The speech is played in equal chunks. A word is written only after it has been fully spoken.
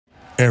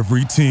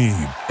Every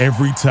team,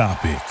 every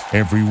topic,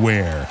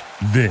 everywhere.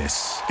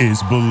 This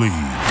is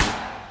Believe.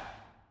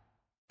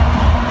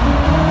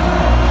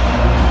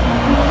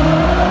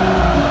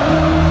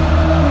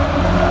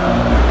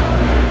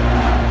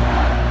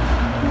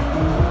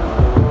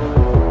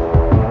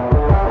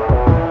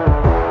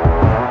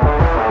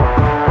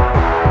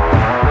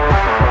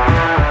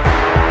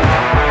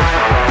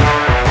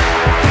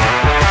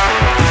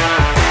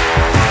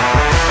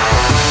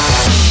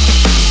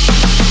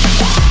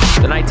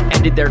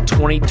 Their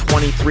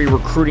 2023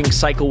 recruiting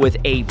cycle with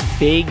a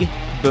big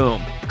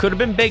boom. Could have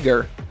been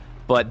bigger,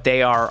 but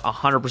they are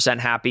 100%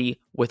 happy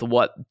with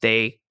what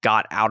they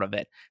got out of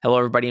it. Hello,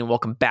 everybody, and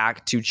welcome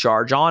back to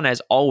Charge On.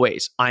 As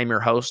always, I'm your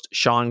host,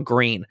 Sean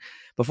Green.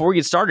 Before we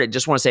get started,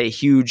 just want to say a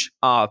huge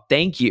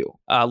thank you.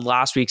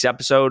 Last week's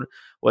episode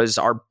was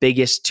our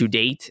biggest to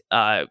date.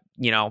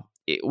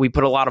 We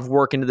put a lot of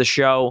work into the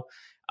show.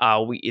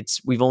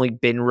 We've only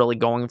been really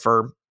going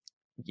for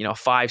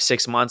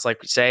 5-6 months,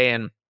 like we say,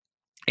 and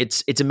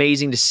it's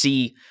amazing to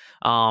see,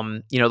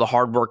 the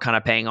hard work kind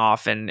of paying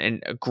off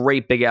and a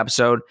great big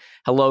episode.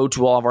 Hello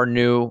to all of our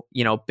new,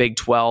 Big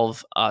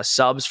 12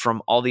 subs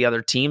from all the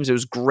other teams. It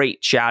was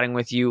great chatting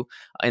with you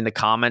in the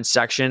comments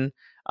section.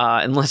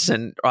 And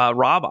listen,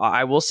 Rob,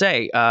 I will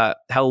say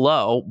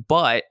hello,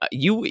 but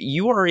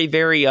you are a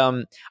very, I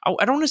don't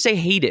want to say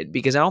hated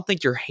because I don't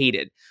think you're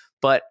hated,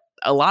 but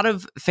a lot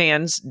of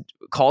fans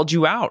called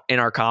you out in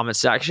our comment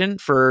section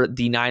for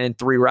the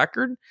 9-3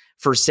 record,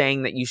 for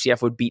saying that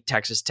UCF would beat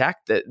Texas Tech.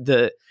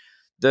 The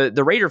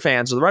Raider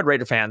fans, or the Red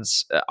Raider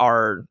fans,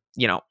 are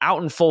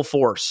out in full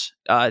force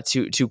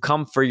to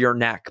come for your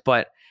neck.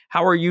 But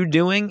how are you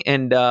doing?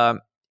 And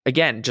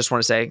again, just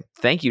want to say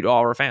thank you to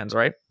all our fans.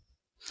 Right?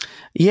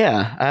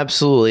 Yeah,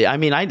 absolutely. I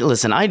mean, I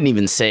didn't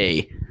even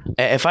say,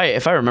 if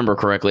I remember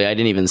correctly, I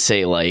didn't even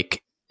say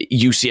like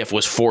UCF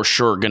was for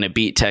sure going to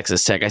beat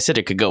Texas Tech. I said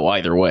it could go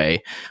either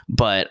way,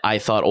 but I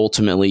thought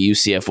ultimately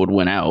UCF would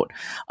win out.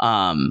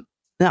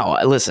 No,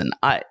 listen,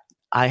 I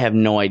have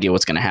no idea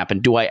what's going to happen.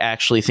 Do I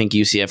actually think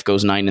UCF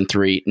goes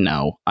 9-3?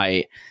 No.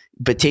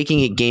 But taking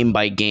it game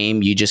by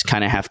game, you just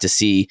kind of have to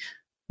see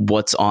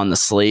what's on the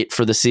slate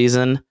for the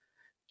season.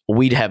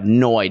 We'd have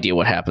no idea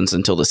what happens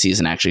until the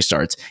season actually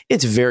starts.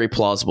 It's very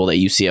plausible that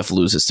UCF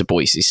loses to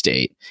Boise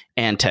State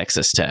and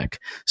Texas Tech.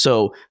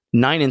 So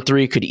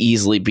 9-3 could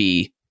easily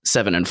be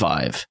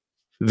 7-5.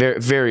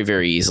 Very, very,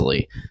 very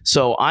easily.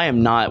 So I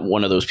am not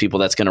one of those people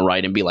that's going to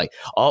write and be like,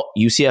 "Oh,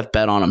 UCF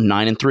bet on them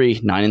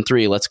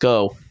 9-3, let's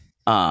go."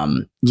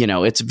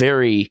 It's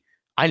very.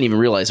 I didn't even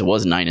realize it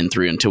was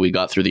 9-3 until we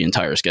got through the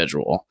entire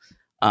schedule.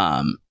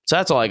 So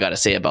that's all I got to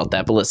say about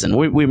that. But listen,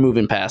 we're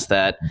moving past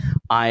that.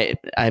 I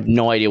have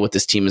no idea what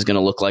this team is going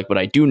to look like, but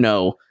I do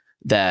know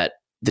that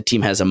the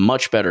team has a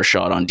much better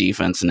shot on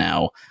defense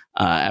now.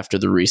 After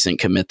the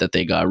recent commit that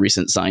they got,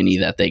 recent signee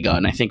that they got,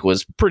 and I think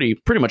was pretty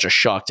much a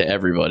shock to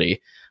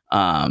everybody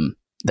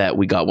that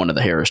we got one of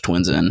the Harris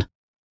twins in.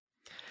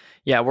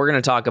 Yeah, we're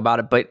going to talk about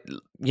it, but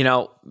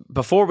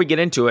before we get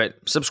into it,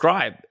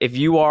 subscribe. If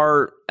you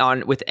are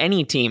on with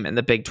any team in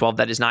the Big 12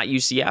 that is not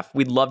UCF,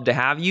 we'd love to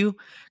have you.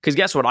 Because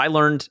guess what? I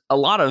learned a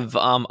lot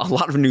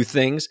of new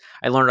things.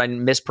 I learned I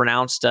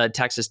mispronounced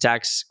Texas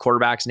Tech's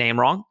quarterback's name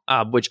wrong,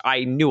 which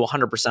I knew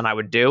 100% I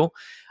would do.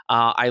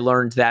 I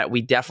learned that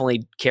we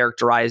definitely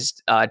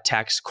characterized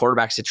Tech's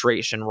quarterback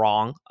situation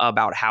wrong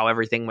about how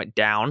everything went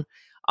down.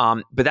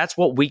 But that's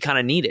what we kind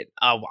of needed.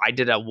 I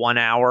did a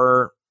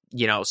 1-hour,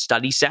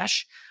 study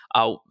sesh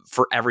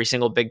for every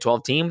single Big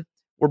 12 team.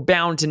 We're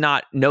bound to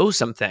not know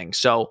some things.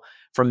 So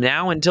from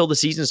now until the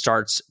season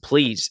starts,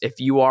 please, if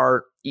you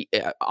are,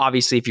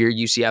 obviously, if you're a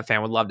UCF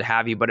fan, would love to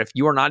have you. But if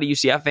you are not a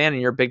UCF fan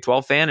and you're a Big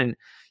 12 fan and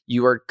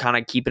you are kind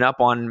of keeping up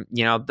on,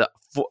 the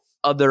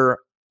other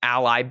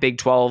ally Big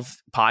 12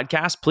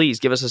 podcast, please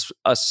give us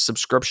a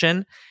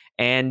subscription,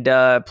 and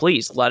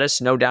please let us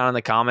know down in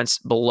the comments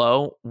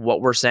below what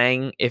we're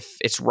saying, if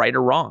it's right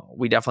or wrong.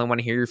 We definitely want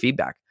to hear your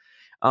feedback.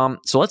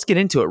 So let's get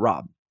into it,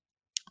 Rob.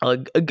 A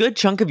good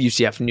chunk of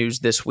UCF news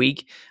this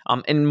week,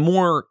 and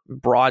more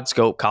broad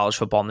scope college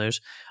football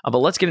news. But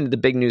let's get into the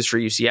big news for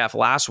UCF.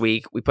 Last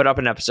week, we put up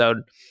an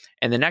episode,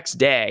 and the next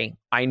day,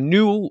 I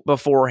knew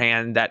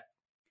beforehand that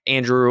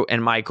Andrew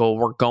and Michael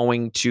were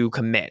going to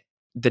commit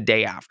the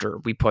day after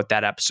we put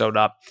that episode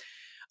up.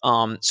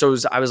 I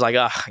was like,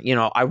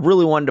 I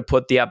really wanted to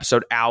put the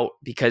episode out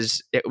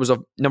because it was a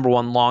number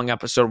one long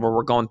episode where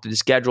we're going through the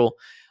schedule.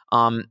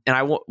 And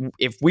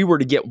if we were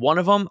to get one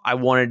of them, I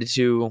wanted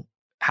to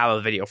have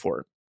a video for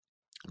it.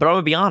 But I'm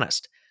going to be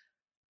honest,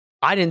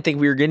 I didn't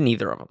think we were getting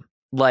either of them.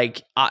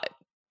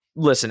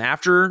 Listen,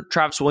 after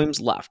Travis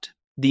Williams left,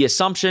 the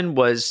assumption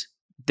was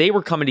they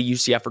were coming to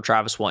UCF for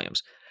Travis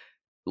Williams.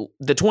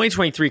 The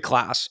 2023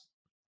 class,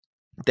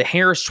 the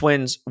Harris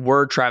twins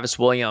were Travis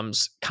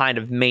Williams' kind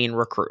of main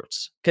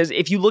recruits. Because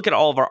if you look at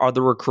all of our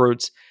other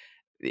recruits,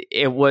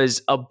 it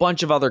was a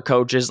bunch of other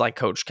coaches like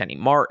Coach Kenny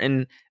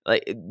Martin.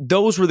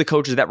 Those were the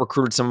coaches that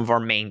recruited some of our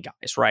main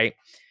guys, right?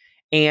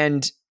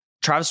 And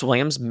Travis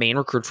Williams' main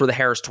recruits were the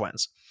Harris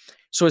twins.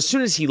 So as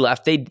soon as he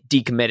left, they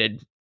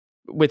decommitted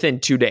within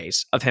 2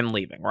 days of him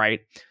leaving,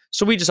 right?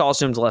 So we just all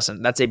assumed,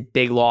 listen, that's a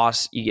big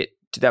loss.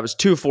 That was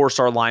 2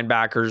 4-star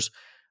linebackers,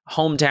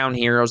 hometown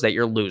heroes that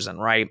you're losing,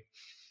 right?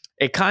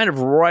 It kind of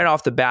right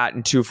off the bat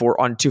on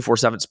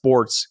 247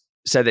 Sports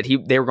said that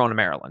they were going to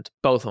Maryland,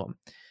 both of them.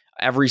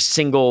 Every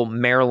single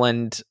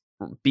Maryland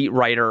beat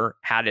writer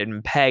had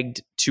him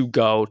pegged to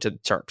go to the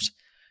Terps.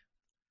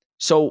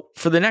 So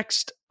for the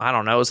next, I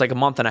don't know, it was like a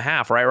month and a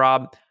half, right,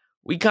 Rob?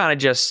 We kind of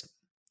just,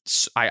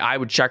 I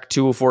would check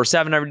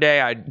 247 every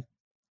day. I'd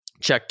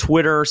check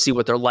Twitter, see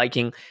what they're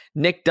liking.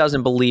 Nick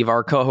doesn't believe,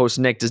 our co-host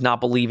Nick does not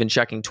believe in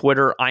checking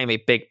Twitter. I am a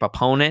big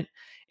proponent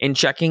in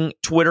checking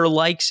Twitter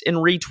likes and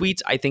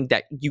retweets. I think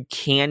that you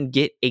can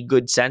get a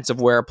good sense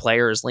of where a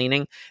player is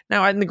leaning.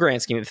 Now, in the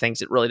grand scheme of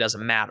things, it really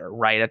doesn't matter,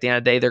 right? At the end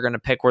of the day, they're going to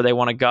pick where they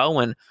want to go,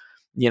 and,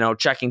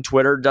 checking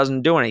Twitter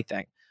doesn't do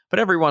anything. But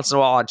every once in a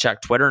while, I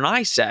check Twitter, and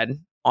I said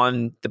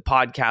on the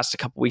podcast a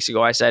couple weeks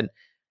ago, I said,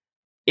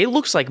 it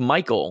looks like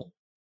Michael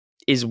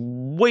is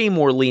way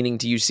more leaning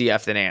to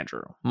UCF than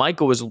Andrew.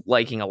 Michael was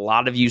liking a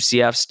lot of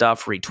UCF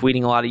stuff,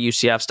 retweeting a lot of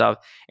UCF stuff,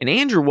 and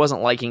Andrew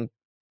wasn't liking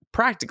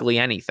practically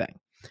anything.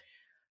 A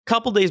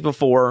couple days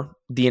before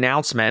the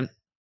announcement,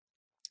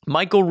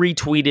 Michael and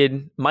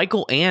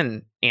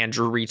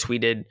Andrew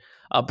retweeted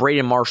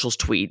Braden Marshall's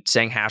tweet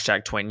saying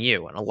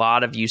 #TwinU, and a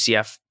lot of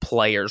UCF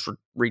players were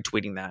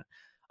retweeting that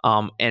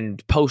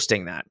and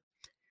posting that.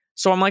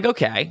 So I'm like,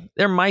 okay,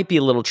 there might be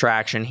a little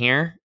traction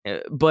here,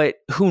 but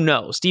who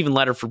knows? Stephen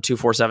Letter from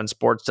 247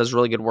 Sports does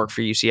really good work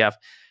for UCF.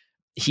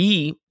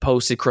 He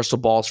posted crystal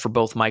balls for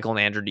both Michael and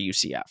Andrew to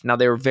UCF. Now,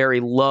 they were very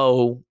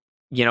low.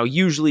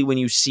 Usually when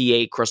you see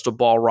a crystal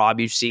ball, Rob,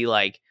 you see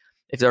like,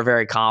 if they're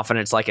very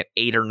confident, it's like an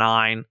 8 or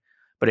 9.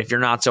 But if you're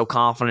not so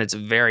confident, it's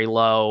very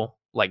low,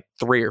 like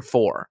 3 or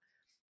 4.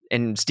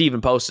 And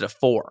Stephen posted a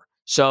 4.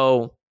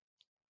 So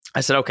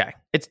I said, okay,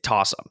 it's a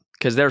toss-up,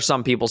 because there's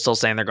some people still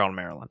saying they're going to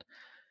Maryland.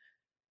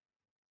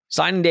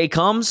 Signing day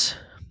comes.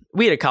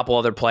 We had a couple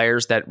other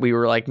players that we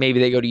were like, maybe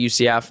they go to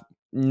UCF.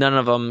 None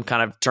of them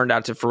kind of turned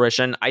out to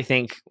fruition. I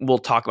think we'll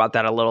talk about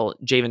that a little.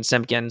 Javen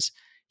Simpkins,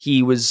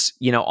 he was,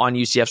 on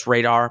UCF's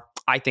radar.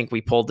 I think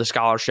we pulled the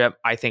scholarship.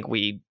 I think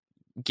we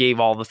gave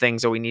all the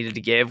things that we needed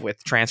to give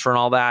with transfer and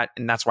all that,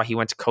 and that's why he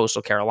went to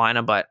Coastal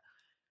Carolina. But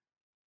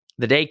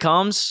the day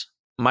comes,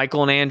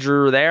 Michael and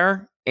Andrew are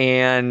there,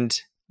 and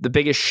the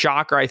biggest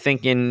shocker, I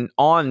think,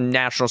 on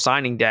National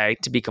Signing Day,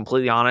 to be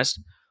completely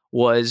honest,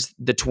 was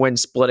the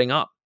Twins splitting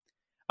up.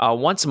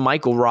 Once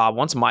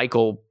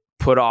Michael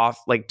took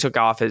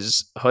off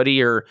his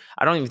hoodie, or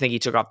I don't even think he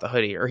took off the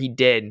hoodie, or he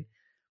did,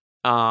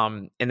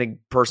 and the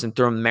person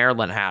threw him the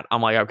Maryland hat.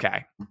 I'm like,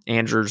 okay,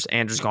 Andrew's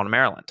going to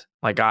Maryland.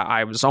 Like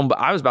I was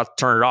about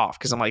to turn it off,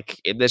 because I'm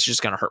like, this is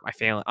just going to hurt my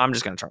feeling. I'm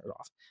just going to turn it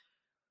off.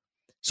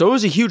 So it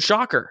was a huge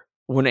shocker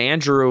when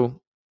Andrew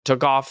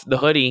took off the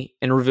hoodie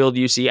and revealed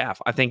UCF.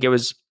 I think it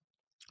was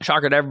a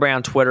shocker to everybody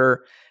on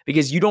Twitter,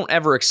 because you don't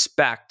ever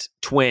expect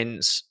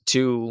Twins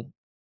to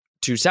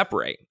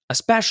separate,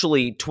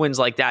 especially Twins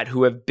like that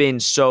who have been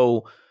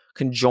so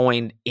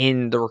conjoined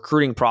in the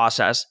recruiting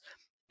process.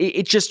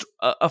 It's just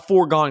a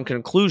foregone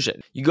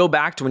conclusion. You go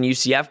back to when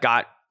UCF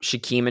got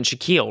Shaquem and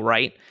Shaquille,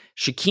 right?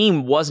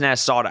 Shaquem wasn't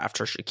as sought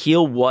after.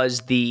 Shaquille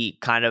was the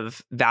kind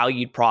of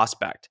valued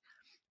prospect.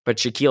 But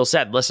Shaquille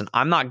said, listen,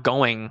 I'm not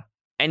going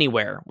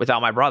anywhere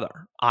without my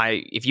brother.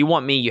 If you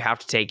want me, you have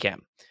to take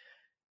him.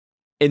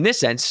 In this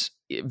sense,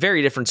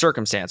 very different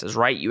circumstances,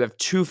 right? You have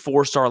 2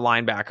 4-star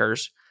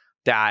linebackers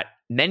that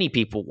many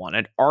people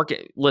wanted.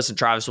 Listen,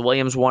 Travis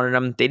Williams wanted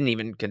them. They didn't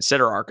even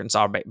consider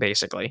Arkansas,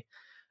 basically.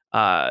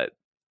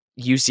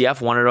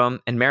 UCF wanted them,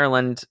 and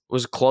Maryland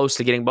was close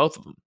to getting both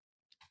of them.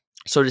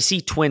 So to see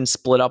Twins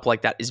split up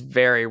like that is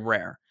very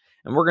rare.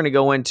 And we're going to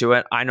go into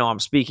it. I know I'm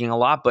speaking a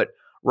lot, but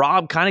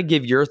Rob, kind of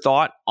give your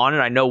thought on it.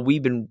 I know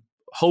we've been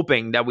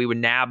hoping that we would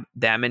nab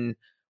them. And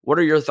what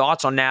are your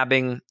thoughts on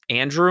nabbing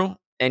Andrew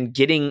and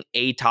getting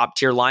a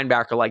top-tier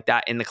linebacker like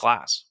that in the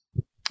class?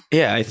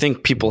 Yeah, I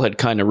think people had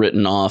kind of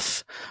written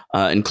off,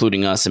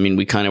 including us. I mean,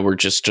 we kind of were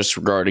just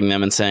disregarding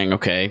them and saying,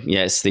 okay,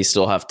 yes, they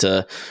still have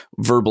to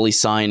verbally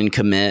sign and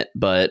commit.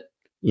 But,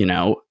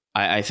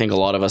 I think a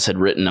lot of us had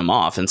written them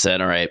off and said,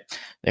 all right,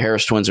 the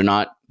Harris Twins are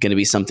not going to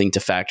be something to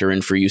factor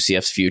in for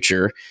UCF's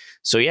future.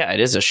 So, yeah, it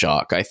is a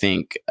shock. I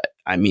think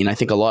a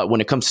lot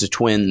when it comes to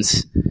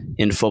Twins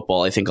in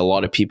football, I think a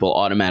lot of people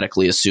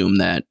automatically assume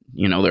that,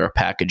 they're a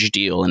package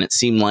deal. And it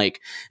seemed like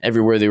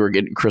everywhere they were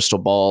getting crystal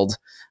balled,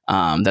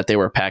 that they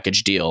were a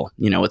package deal.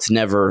 It's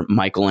never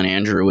Michael and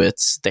Andrew.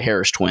 It's the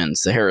Harris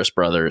twins, the Harris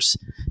brothers.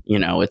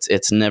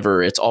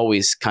 It's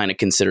always kind of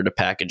considered a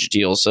package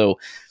deal. So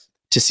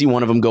to see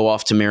one of them go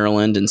off to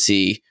Maryland and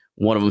see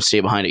one of them stay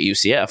behind at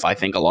UCF, I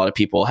think a lot of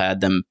people had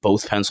them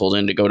both penciled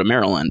in to go to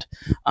Maryland.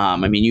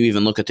 You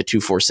even look at the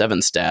 247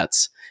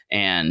 stats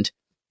and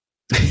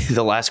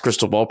the last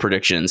crystal ball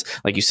predictions,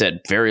 like you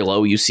said, very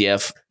low.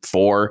 UCF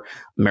 4,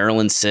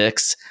 Maryland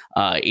 6.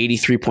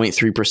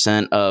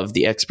 83.3% of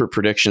the expert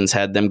predictions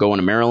had them going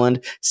to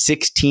Maryland.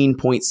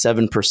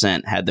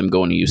 16.7% had them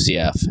going to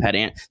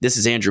UCF. This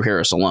is Andrew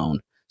Harris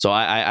alone. So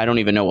I don't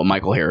even know what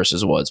Michael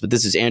Harris's was, but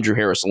this is Andrew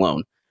Harris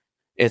alone.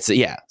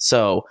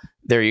 So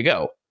there you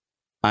go.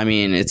 I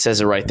mean, it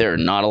says it right there.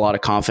 Not a lot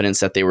of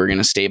confidence that they were going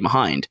to stay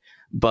behind.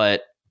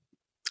 But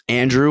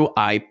Andrew,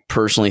 I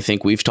personally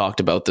think we've talked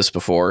about this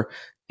before.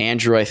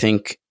 Andrew, I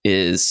think,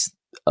 is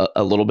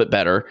a little bit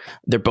better.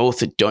 They're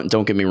both,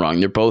 don't get me wrong,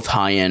 they're both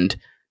high-end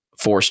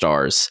 4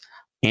 stars.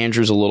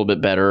 Andrew's a little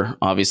bit better.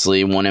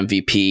 Obviously, won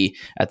MVP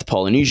at the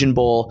Polynesian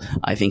Bowl.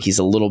 I think he's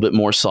a little bit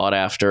more sought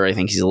after. I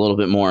think he's a little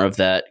bit more of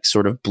that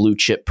sort of blue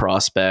chip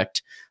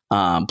prospect,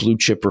 blue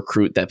chip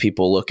recruit that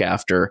people look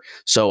after.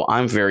 So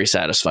I'm very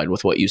satisfied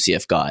with what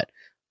UCF got.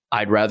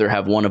 I'd rather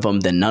have one of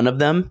them than none of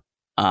them.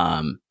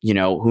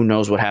 Who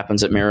knows what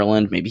happens at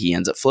Maryland? Maybe he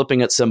ends up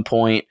flipping at some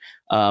point.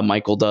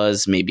 Michael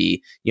does.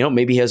 Maybe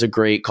he has a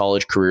great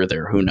college career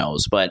there. Who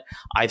knows? But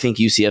I think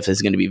UCF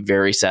is going to be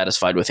very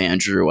satisfied with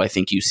Andrew. I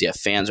think UCF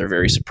fans are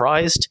very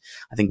surprised.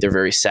 I think they're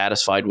very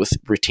satisfied with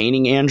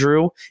retaining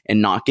Andrew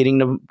and not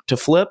getting to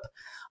flip.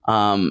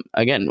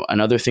 Again,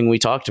 another thing we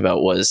talked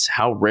about was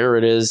how rare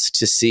it is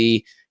to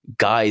see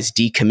guys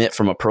decommit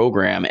from a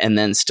program and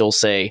then still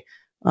say,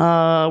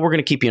 we're going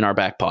to keep you in our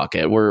back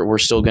pocket. We're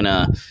still going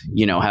to,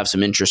 have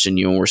some interest in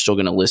you, and we're still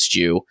going to list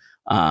you,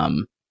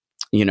 on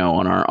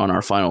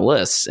our final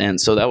lists.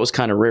 And so that was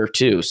kind of rare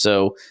too.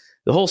 So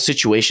the whole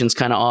situation's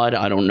kind of odd.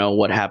 I don't know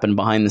what happened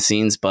behind the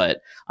scenes,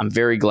 but I'm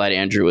very glad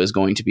Andrew is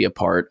going to be a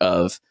part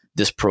of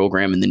this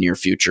program in the near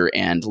future.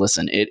 And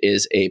listen, it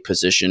is a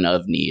position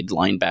of need.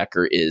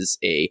 Linebacker is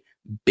a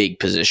big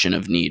position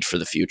of need for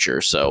the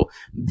future. So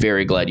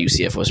very glad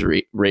UCF was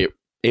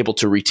able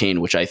to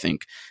retain, which I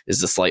think is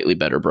the slightly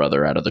better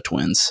brother out of the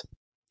twins.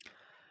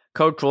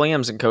 Coach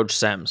Williams and Coach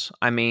Sims.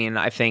 I mean,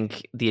 I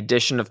think the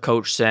addition of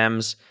Coach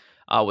Sims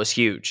was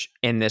huge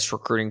in this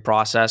recruiting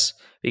process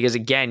because,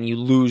 again, you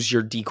lose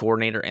your D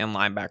coordinator and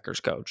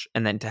linebackers coach.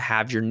 And then to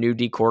have your new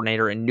D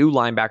coordinator and new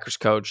linebackers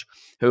coach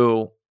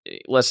who,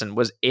 listen,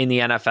 was in the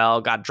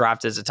NFL, got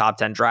drafted as a top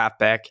 10 draft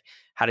pick,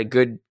 had a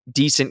good,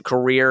 decent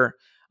career,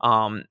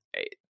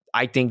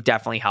 I think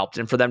definitely helped.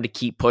 And for them to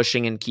keep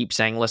pushing and keep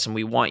saying, listen,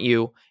 we want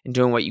you, and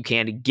doing what you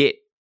can to get,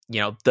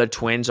 the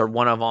twins or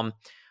one of them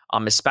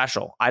is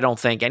special. I don't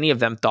think any of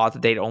them thought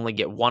that they'd only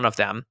get one of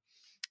them.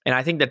 And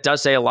I think that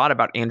does say a lot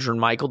about Andrew and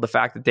Michael, the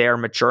fact that they are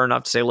mature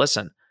enough to say,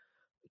 listen,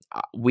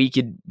 we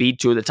could beat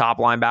 2 of the top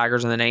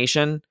linebackers in the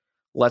nation.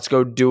 Let's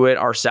go do it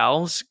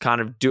ourselves, kind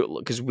of do it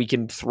because we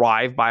can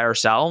thrive by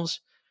ourselves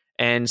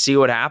and see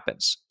what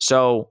happens.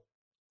 So,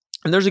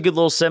 and there's a good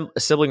little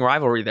sibling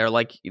rivalry there,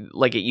 like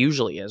it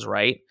usually is,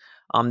 right?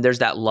 There's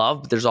that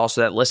love, but there's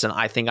also that, listen,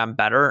 I think I'm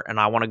better and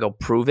I want to go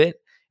prove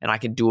it and I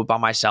can do it by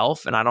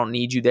myself and I don't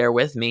need you there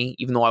with me,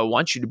 even though I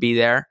want you to be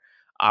there.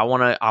 I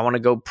want to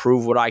go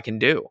prove what I can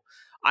do.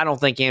 I don't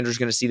think Andrew's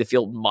going to see the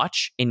field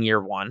much in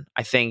year 1.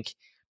 I think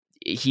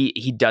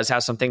he does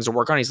have some things to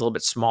work on. He's a little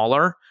bit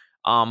smaller,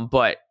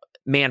 but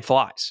man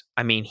flies.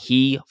 I mean,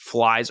 he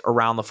flies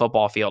around the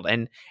football field,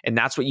 and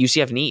that's what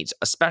UCF needs,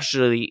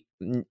 especially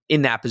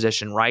in that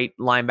position, right?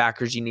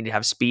 Linebackers, you need to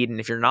have speed, and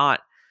if you're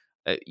not,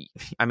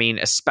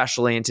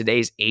 especially in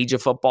today's age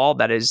of football,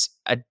 that is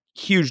a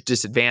huge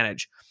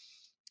disadvantage.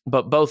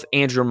 But both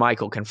Andrew and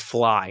Michael can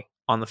fly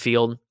on the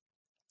field,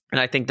 and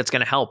I think that's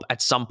going to help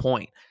at some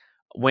point.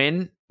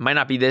 When might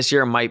not be this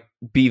year, might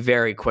be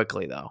very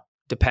quickly though,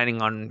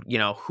 depending on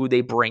who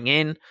they bring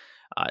in,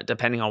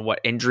 depending on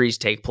what injuries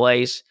take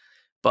place.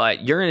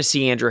 But you're going to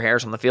see Andrew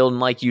Harris on the field. And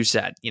like you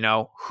said,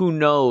 who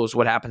knows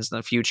what happens in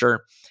the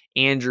future.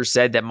 Andrew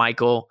said that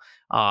Michael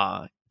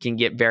can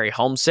get very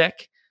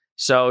homesick.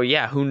 So,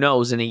 yeah, who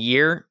knows? In a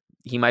year,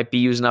 he might be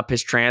using up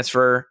his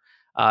transfer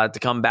to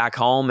come back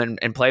home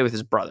and play with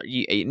his brother.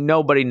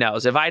 Nobody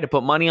knows. If I had to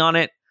put money on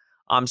it,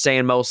 I'm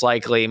saying most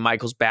likely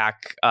Michael's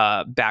back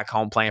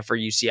home playing for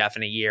UCF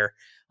in a year.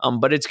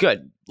 But it's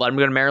good. Let him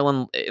go to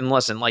Maryland. And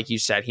listen, like you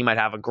said, he might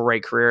have a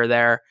great career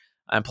there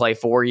and play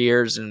 4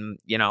 years. And,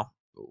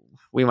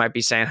 we might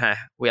be saying,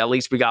 at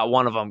least we got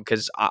one of them,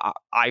 because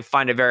I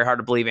find it very hard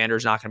to believe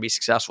Andrew's not going to be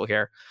successful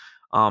here.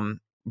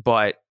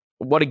 But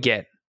what a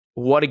get.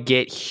 What a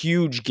get.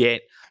 Huge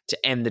get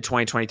to end the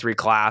 2023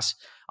 class.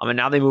 And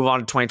now they move on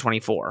to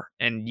 2024.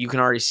 And you can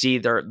already see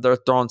they're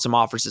throwing some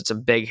offers at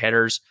some big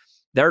hitters.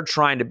 They're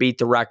trying to beat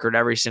the record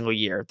every single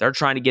year. They're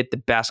trying to get the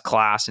best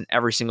class in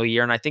every single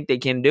year, and I think they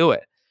can do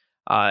it.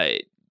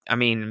 The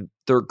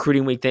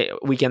recruiting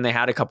weekend they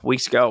had a couple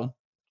weeks ago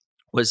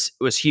was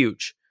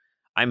huge.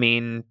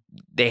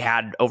 They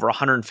had over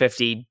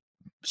 150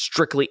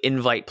 strictly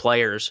invite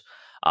players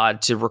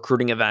to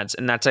recruiting events,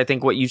 and that's, I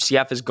think, what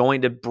UCF is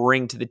going to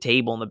bring to the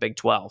table in the Big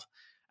 12.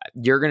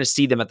 You're going to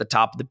see them at the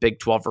top of the Big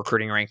 12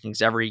 recruiting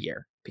rankings every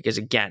year because,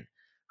 again,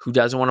 who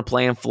doesn't want to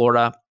play in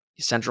Florida?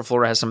 Central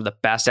Florida has some of the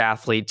best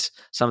athletes,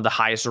 some of the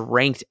highest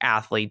ranked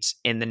athletes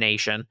in the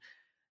nation.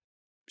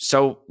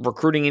 So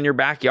recruiting in your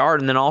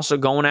backyard, and then also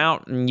going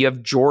out, and you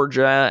have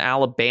Georgia,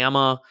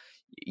 Alabama.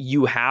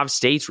 You have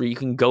states where you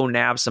can go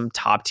nab some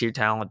top tier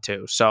talent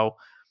too. So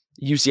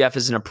UCF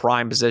is in a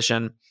prime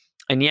position.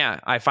 And yeah,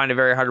 I find it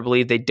very hard to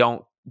believe they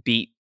don't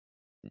beat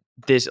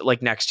this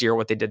like next year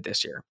what they did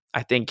this year.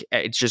 I think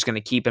it's just going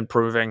to keep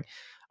improving,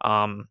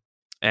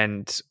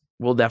 and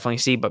we'll definitely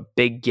see. But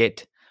big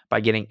get by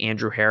getting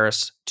Andrew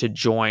Harris to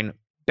join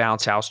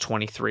Bounce House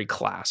 23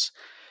 class.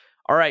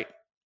 All right,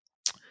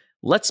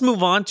 let's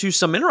move on to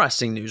some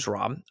interesting news,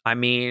 Rob. I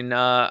mean,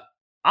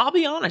 I'll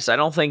be honest, I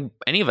don't think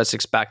any of us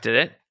expected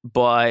it,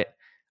 but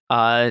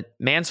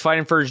man's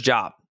fighting for his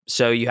job,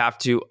 so you have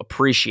to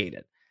appreciate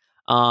it.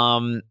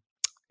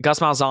 Gus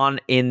Malzahn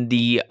in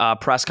the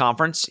press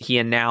conference, he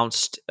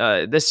announced,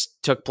 this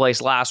took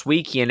place last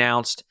week, he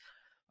announced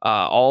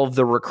all of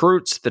the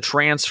recruits, the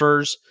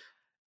transfers,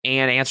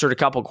 and answered a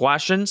couple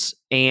questions.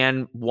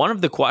 And one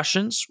of the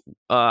questions,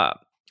 I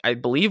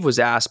believe, was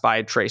asked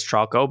by Trace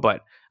Trelko,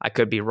 but I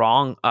could be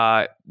wrong,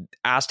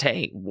 asked,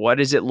 hey, what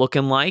is it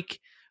looking like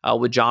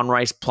with John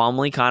Rhys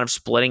Plumlee kind of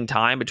splitting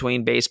time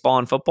between baseball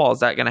and football?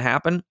 Is that going to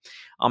happen?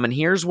 And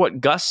here's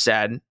what Gus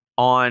said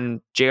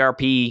on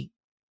JRP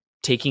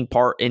taking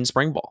part in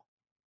spring ball.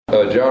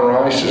 John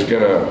Rhys is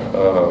going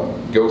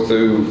to go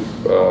through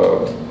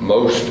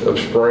most of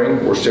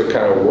spring. We're still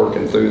kind of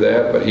working through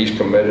that, but he's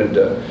committed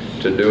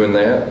to doing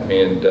that,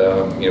 and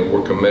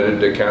we're committed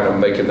to kind of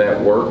making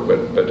that work.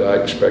 But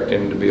I expect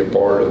him to be a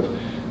part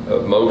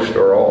of most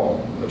or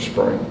all of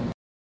spring.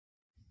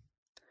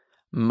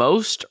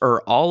 Most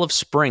or all of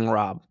spring,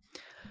 Rob.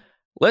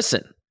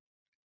 Listen,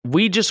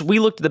 we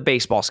looked at the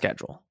baseball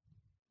schedule.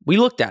 We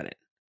looked at it.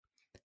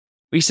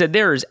 We said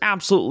there is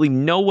absolutely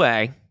no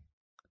way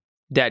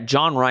that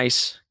John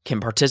Rhys can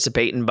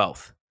participate in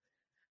both.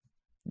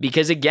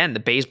 Because again, the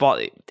baseball,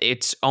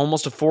 it's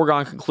almost a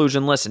foregone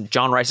conclusion. Listen,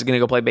 John Rhys is going to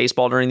go play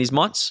baseball during these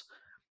months.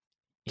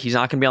 He's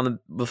not going to be on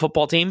the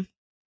football team.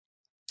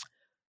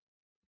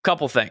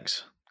 Couple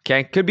things,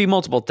 okay? Could be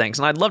multiple things.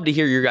 And I'd love to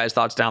hear your guys'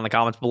 thoughts down in the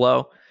comments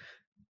below,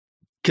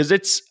 because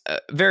it's a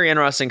very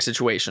interesting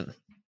situation.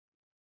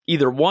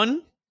 Either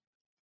one,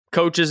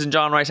 coaches and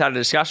John Rhys had a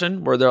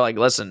discussion where they're like,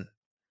 listen,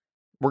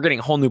 we're getting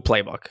a whole new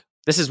playbook.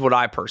 This is what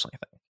I personally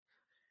think.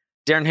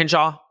 Darren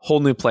Hinshaw,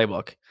 whole new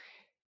playbook.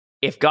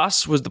 If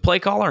Gus was the play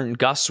caller and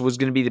Gus was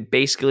going to be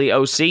basically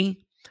OC,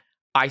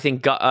 I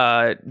think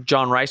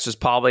John Rhys was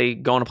probably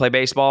going to play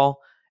baseball,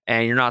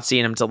 and you're not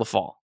seeing him until the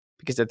fall.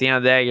 Because at the end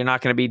of the day, you're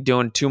not going to be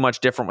doing too much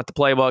different with the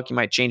playbook. You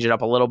might change it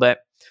up a little bit.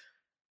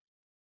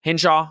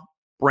 Hinshaw,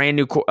 brand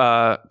new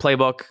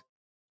playbook,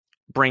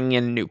 bringing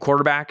in new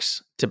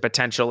quarterbacks to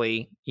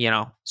potentially,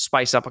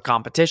 spice up a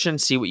competition,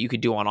 see what you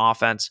could do on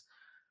offense.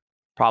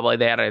 Probably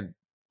they had a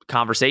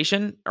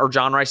conversation, or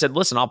John Rhys said,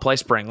 listen, I'll play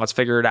spring. Let's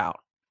figure it out.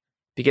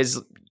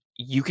 Because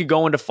you could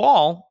go into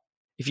fall.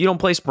 If you don't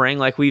play spring,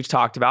 like we've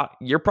talked about,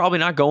 you're probably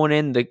not going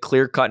in the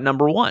clear-cut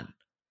number one.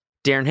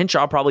 Darren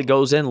Hinshaw probably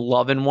goes in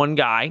loving one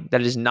guy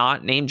that is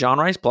not named John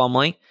Rhys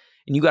Plumlee,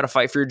 and you got to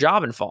fight for your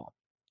job in fall.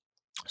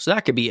 So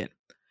that could be it.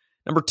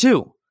 Number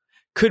two,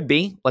 could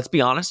be, let's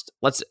be honest.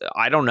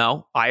 I don't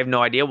know. I have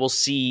no idea. We'll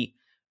see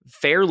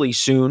fairly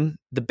soon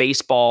the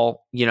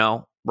baseball,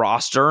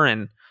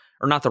 roster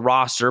or not the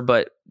roster,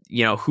 but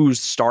who's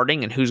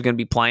starting and who's going to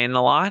be playing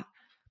a lot.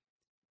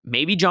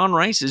 Maybe John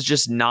Rhys is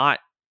just not,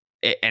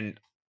 and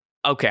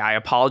okay, I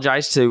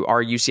apologize to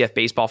our UCF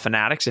baseball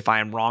fanatics if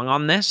I am wrong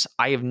on this.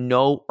 I have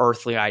no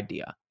earthly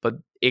idea, but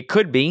it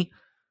could be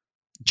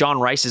John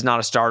Rhys is not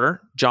a starter.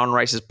 John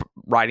Rhys is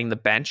riding the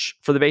bench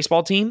for the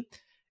baseball team,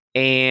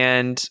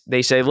 and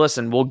they say,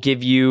 listen, we'll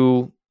give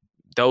you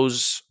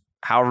those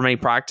however many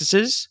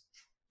practices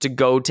to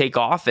go take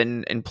off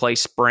and play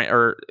spring,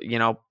 or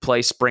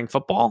play spring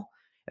football,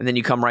 and then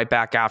you come right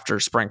back after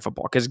spring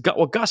football. Because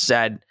what Gus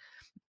said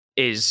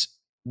is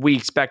we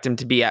expect him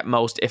to be at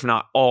most, if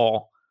not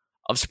all,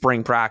 of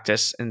spring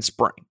practice in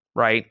spring,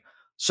 right?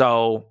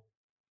 So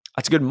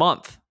that's a good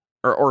month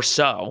or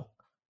so,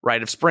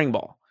 right, of spring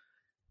ball.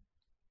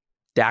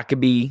 That could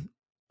be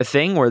a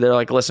thing where they're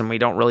like, listen, we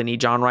don't really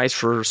need John Rhys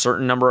for a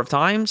certain number of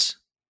times.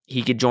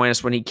 He could join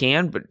us when he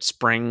can, but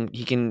spring,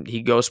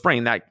 he goes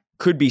spring. That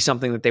could be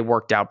something that they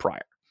worked out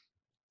prior.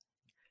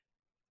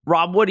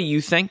 Rob, what do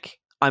you think?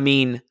 I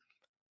mean,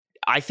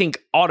 I think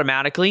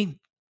automatically,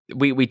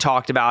 we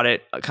talked about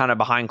it kind of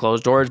behind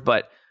closed doors,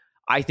 but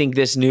I think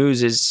this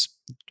news is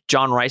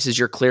John Rhys is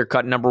your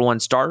clear-cut number one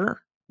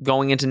starter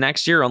going into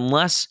next year,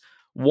 unless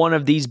one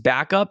of these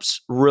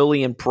backups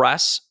really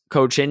impress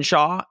Coach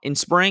Hinshaw in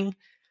spring.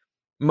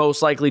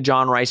 Most likely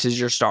John Rhys is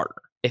your starter.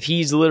 If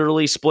he's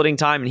literally splitting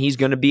time and he's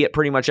going to be at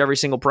pretty much every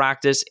single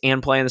practice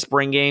and playing the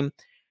spring game,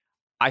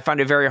 I find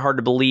it very hard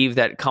to believe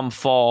that come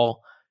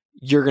fall,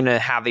 you're going to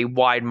have a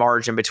wide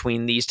margin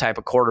between these type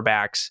of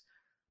quarterbacks.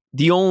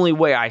 The only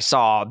way I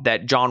saw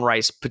that John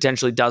Rhys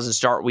potentially doesn't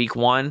start week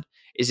one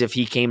is if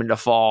he came into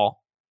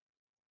fall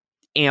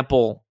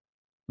ample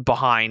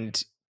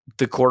behind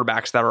the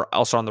quarterbacks that are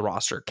also on the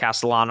roster,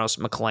 Castellanos,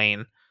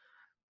 McLean.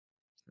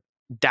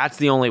 That's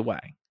the only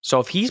way. So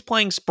if he's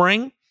playing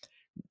spring,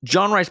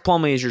 John Rhys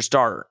Plumlee is your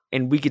starter,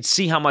 and we could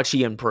see how much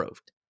he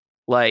improved.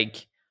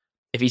 Like,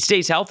 if he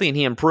stays healthy and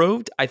he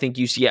improved, I think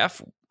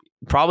UCF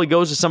probably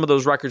goes to some of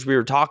those records we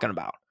were talking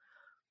about.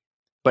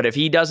 But if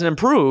he doesn't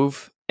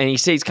improve and he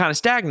stays kind of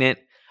stagnant,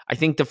 I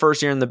think the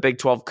first year in the Big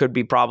 12 could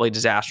be probably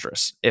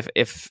disastrous,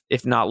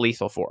 if not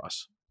lethal for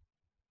us.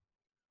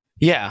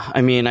 Yeah,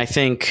 I mean, I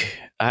think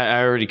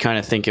I already kind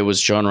of think it was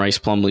John Rice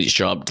Plumlee's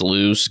job to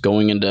lose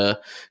going into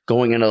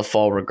the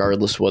fall,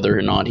 regardless whether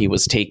or not he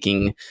was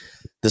taking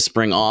the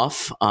spring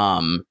off.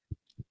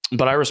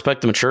 But I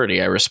respect the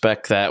maturity. I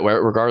respect that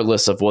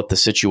regardless of what the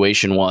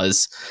situation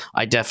was.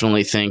 I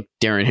definitely think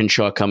Darren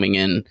Hinshaw coming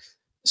in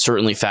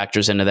certainly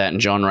factors into that,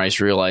 and John Rice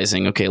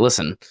realizing, okay,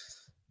 listen,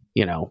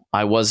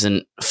 I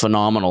wasn't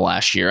phenomenal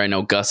last year. I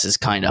know Gus has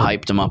kind of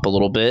hyped him up a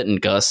little bit, and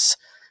Gus,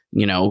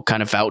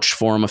 kind of vouched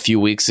for him a few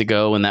weeks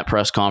ago in that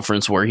press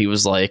conference where he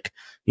was like,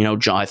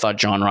 I thought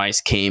John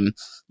Rice came,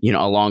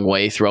 a long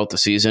way throughout the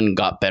season,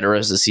 got better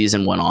as the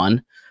season went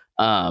on.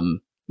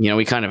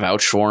 We kind of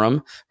vouched for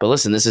him. But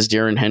listen, this is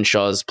Darren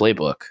Henshaw's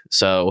playbook.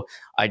 So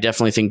I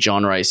definitely think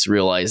John Rice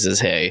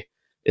realizes, hey,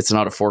 it's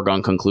not a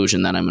foregone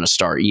conclusion that I'm going to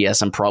start.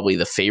 Yes, I'm probably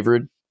the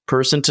favored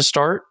person to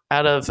start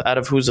out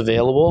of who's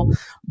available,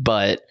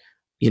 but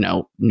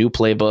new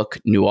playbook,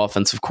 new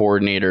offensive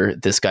coordinator.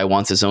 This guy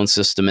wants his own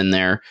system in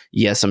there.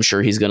 Yes, I'm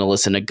sure he's going to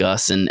listen to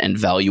Gus and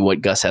value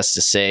what Gus has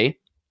to say.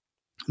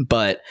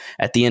 But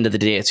at the end of the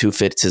day, it's who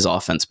fits his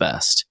offense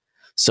best.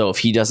 So if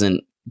he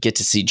doesn't get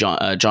to see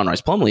John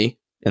Rice Plumlee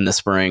in the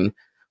spring,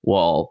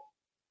 well,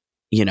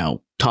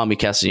 Tommy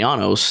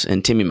Castellanos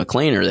and Timmy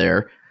McClain are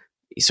there.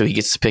 So he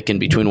gets to pick in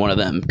between one of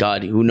them.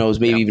 God, who knows?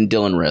 Maybe even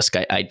Dylan Risk.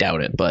 I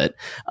doubt it, but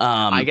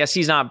I guess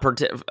he's not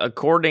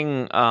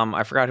according.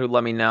 I forgot who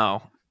let me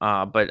know,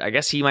 but I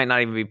guess he might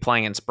not even be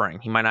playing in spring.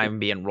 He might not even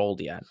be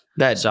enrolled yet.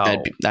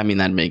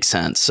 That makes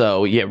sense.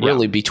 So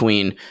really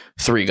between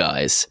three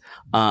guys.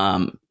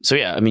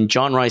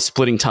 John Rice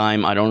splitting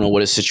time. I don't know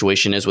what his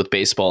situation is with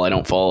baseball. I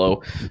don't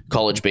follow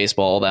college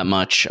baseball that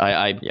much.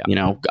 I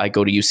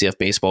go to UCF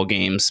baseball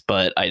games,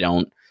 but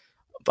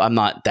I'm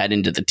not that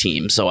into the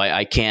team, so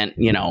I can't,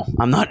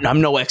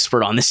 I'm no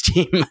expert on this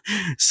team.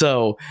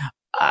 So,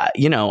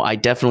 I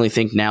definitely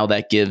think now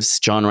that gives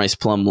John Rice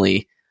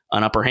Plumlee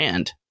an upper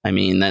hand. I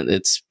mean, that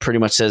it's pretty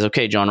much says,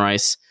 okay, John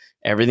Rice,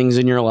 everything's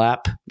in your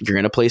lap. You're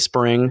going to play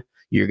spring.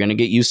 You're going to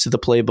get used to the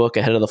playbook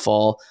ahead of the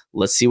fall.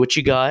 Let's see what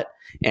you got.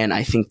 And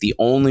I think the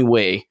only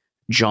way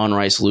John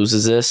Rice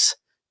loses this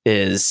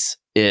is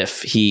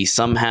if he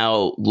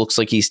somehow looks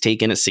like he's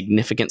taken a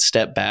significant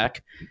step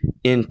back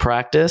in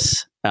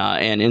practice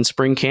and in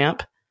spring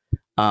camp,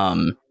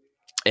 or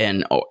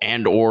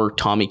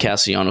Tommy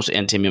Castellanos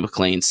and Timmy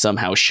McClain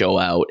somehow show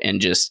out and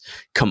just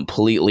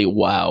completely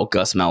wow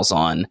Gus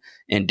Malzahn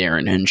and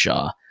Darren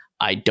Hinshaw.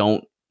 I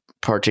don't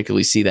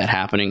particularly see that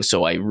happening,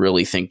 so I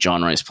really think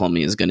John Rice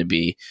Plumlee is going to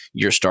be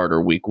your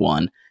starter week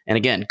one. And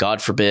again,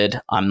 God forbid,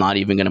 I'm not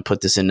even going to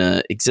put this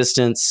into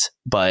existence,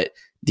 but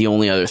the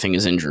only other thing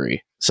is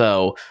injury.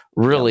 So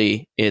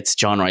really, it's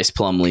John Rice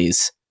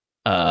Plumlee's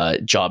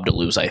job to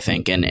lose, I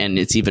think. And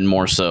it's even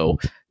more so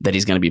that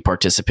he's going to be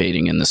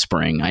participating in the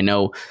spring. I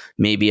know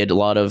maybe a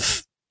lot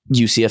of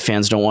UCF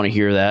fans don't want to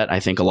hear that. I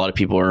think a lot of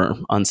people are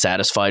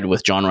unsatisfied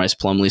with John Rice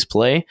Plumlee's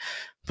play.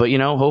 But,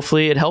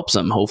 hopefully it helps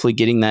him. Hopefully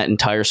getting that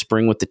entire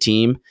spring with the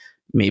team,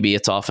 maybe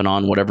it's off and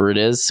on, whatever it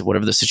is,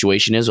 whatever the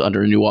situation is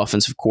under a new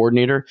offensive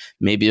coordinator,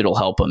 maybe it'll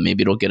help him.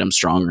 Maybe it'll get him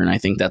stronger. And I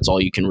think that's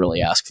all you can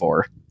really ask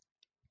for.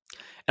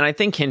 And I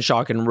think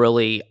Hinshaw can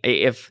really,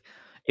 if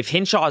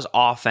Hinshaw's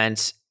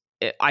offense,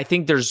 I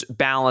think there's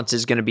balance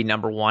is going to be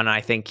number one.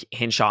 I think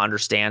Hinshaw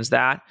understands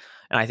that.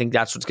 And I think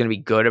that's what's going to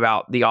be good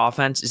about the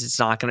offense is it's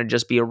not going to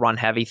just be a run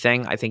heavy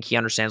thing. I think he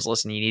understands,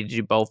 listen, you need to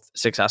do both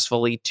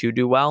successfully to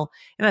do well.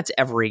 And that's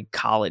every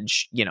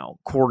college,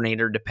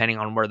 coordinator, depending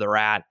on where they're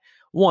at.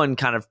 One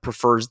kind of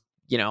prefers,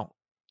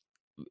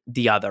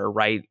 the other,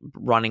 right?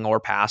 Running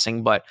or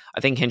passing. But I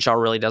think Hinshaw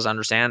really does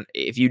understand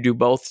if you do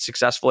both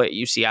successfully at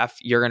UCF,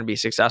 you're going to be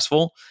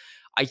successful.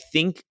 I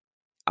think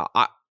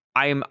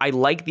I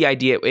like the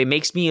idea. It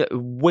makes me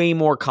way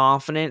more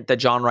confident that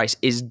John Rice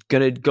is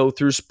going to go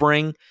through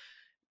spring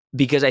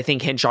because I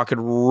think Hinshaw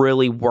could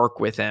really work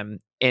with him.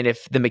 And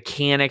if the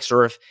mechanics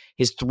or if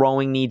his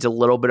throwing needs a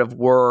little bit of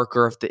work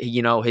or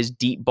if his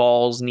deep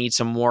balls need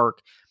some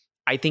work,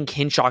 I think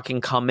Hinshaw can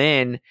come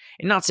in,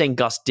 and not saying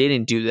Gus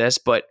didn't do this,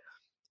 but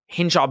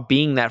Hinshaw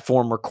being that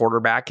former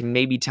quarterback can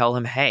maybe tell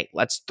him, hey,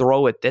 let's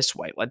throw it this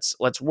way.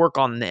 Let's work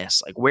on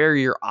this. Like, where are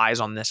your eyes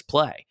on this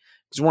play?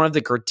 Because one of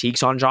the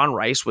critiques on John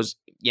Rice was,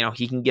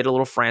 he can get a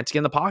little frantic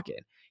in the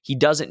pocket. He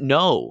doesn't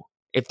know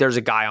if there's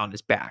a guy on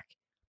his back.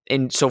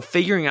 And so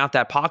figuring out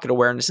that pocket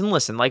awareness, and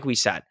listen, like we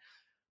said,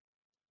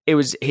 it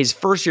was his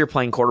first year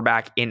playing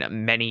quarterback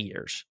in many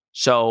years.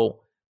 So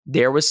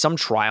there was some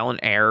trial and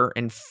error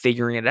in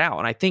figuring it out.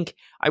 And I think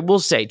I will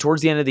say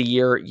towards the end of the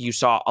year, you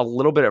saw a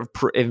little bit of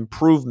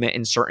improvement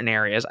in certain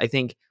areas. I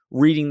think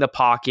reading the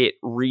pocket,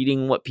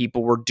 reading what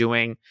people were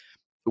doing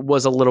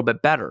was a little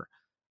bit better.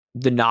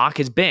 The knock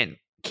has been,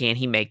 can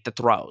he make the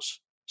throws?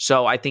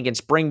 So I think in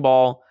spring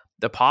ball,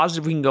 the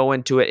positive we can go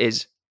into it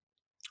is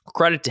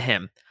credit to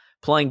him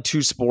playing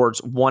two sports,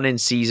 one in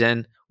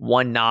season,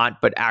 one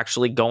not, but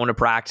actually going to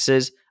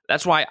practices.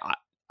 That's why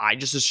I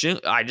just assumed,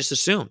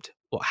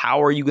 well,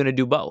 how are you going to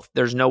do both?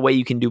 There's no way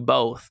you can do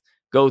both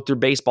go through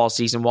baseball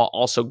season while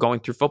also going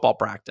through football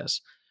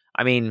practice.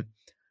 I mean,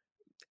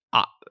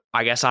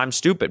 I guess I'm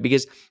stupid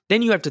because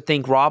then you have to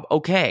think, Rob,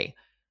 okay,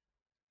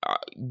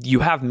 you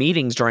have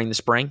meetings during the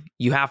spring.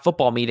 You have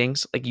football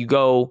meetings. Like you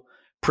go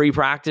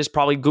pre-practice,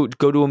 probably go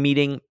to a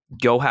meeting,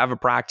 go have a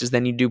practice,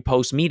 then you do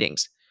post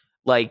meetings.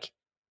 Like,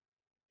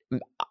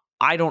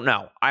 I don't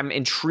know. I'm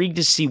intrigued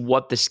to see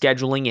what the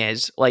scheduling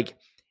is. Like,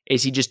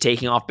 is he just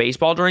taking off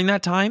baseball during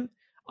that time?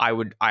 I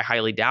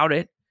highly doubt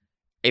it.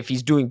 If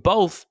he's doing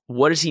both,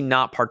 what is he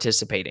not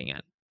participating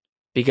in?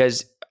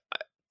 Because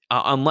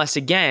unless,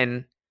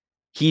 again,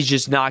 he's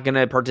just not going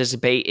to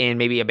participate in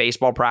maybe a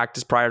baseball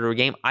practice prior to a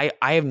game, I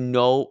have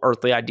no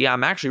earthly idea.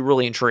 I'm actually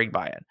really intrigued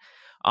by it.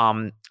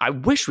 I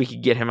wish we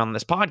could get him on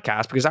this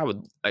podcast because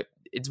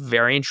it's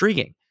very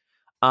intriguing.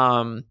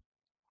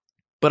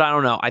 But I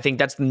don't know. I think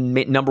that's the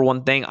number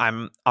one thing.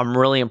 I'm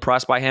really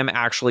impressed by him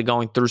actually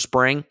going through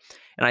spring.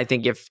 And I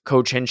think if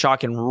Coach Hinshaw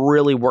can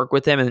really work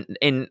with him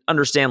and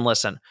understand,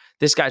 listen,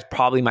 this guy's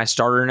probably my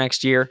starter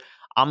next year.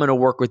 I'm going to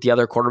work with the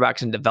other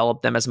quarterbacks and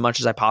develop them as much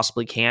as I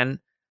possibly can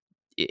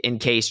in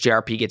case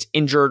JRP gets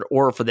injured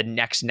or for the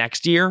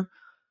next year.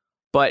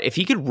 But if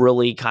he could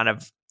really kind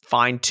of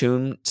fine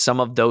tune some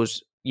of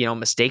those,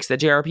 mistakes that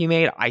JRP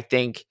made, I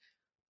think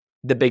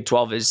the Big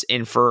 12 is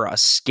in for a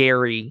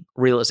scary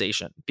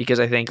realization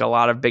because I think a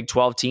lot of Big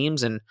 12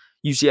 teams and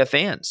UCF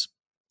fans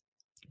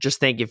just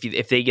think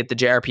if they get the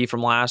JRP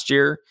from last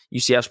year,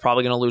 UCF's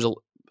probably going to lose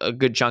a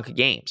good chunk of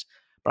games.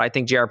 But I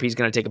think JRP is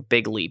going to take a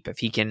big leap if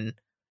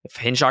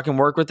Hinshaw can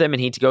work with him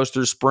and he goes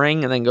through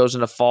spring and then goes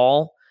into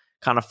fall,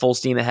 kind of full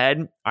steam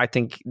ahead. I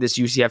think this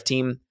UCF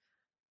team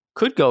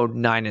could go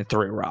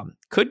 9-3, Rob.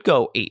 Could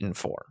go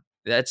 8-4.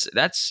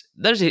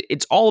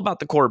 It's all about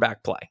the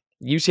quarterback play.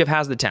 UCF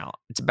has the talent.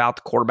 It's about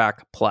the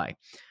quarterback play.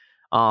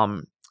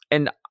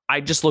 And I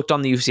just looked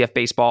on the UCF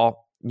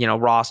baseball,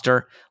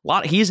 roster.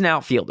 He's an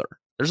outfielder.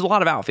 There's a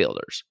lot of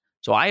outfielders.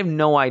 So I have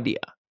no idea.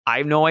 I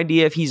have no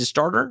idea if he's a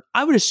starter.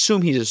 I would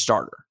assume he's a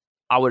starter.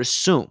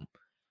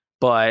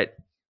 But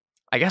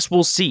I guess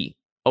we'll see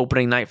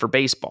opening night for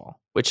baseball,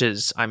 which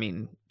is,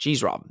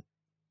 geez, Rob,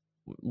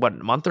 what,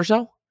 a month or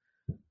so?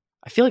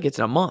 I feel like it's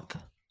in a month.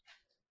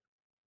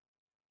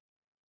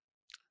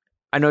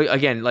 I know,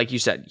 again, like you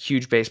said,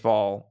 huge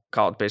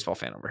college baseball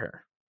fan over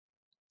here.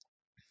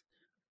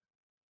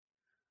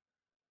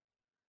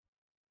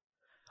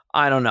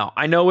 I don't know.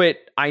 I know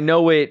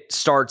it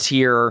starts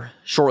here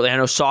shortly. I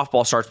know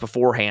softball starts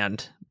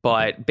beforehand,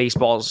 but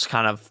baseball is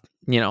kind of,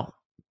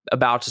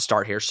 about to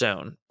start here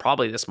soon,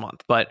 probably this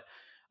month. But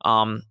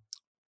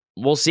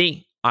we'll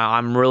see.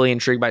 I'm really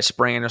intrigued by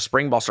spring. I know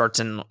spring ball starts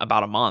in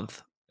about a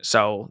month.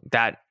 So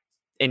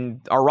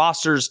our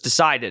roster's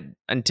decided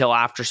until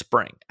after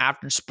spring.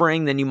 After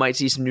spring, then you might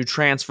see some new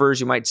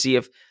transfers. You might see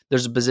if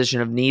there's a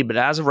position of need. But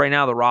as of right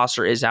now, the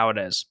roster is how it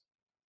is.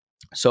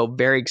 So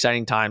very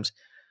exciting times.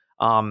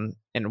 And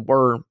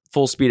we're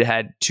full speed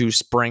ahead to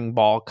spring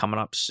ball coming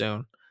up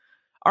soon.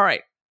 All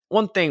right.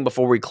 One thing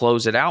before we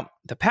close it out,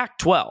 the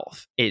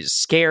Pac-12 is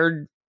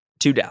scared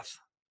to death.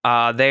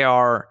 They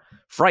are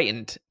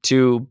frightened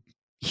to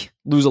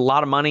lose a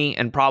lot of money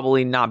and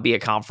probably not be a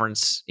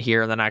conference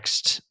here in the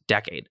next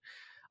decade.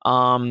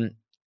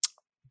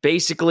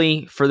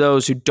 Basically, for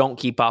those who don't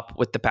keep up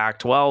with the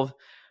Pac-12,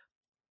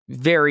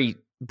 very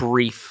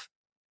brief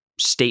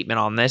statement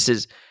on this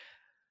is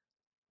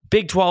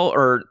Big 12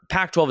 or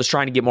Pac-12 is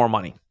trying to get more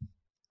money.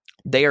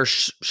 They are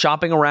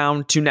shopping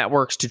around to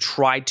networks to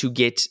try to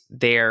get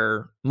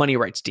their money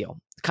rights deal.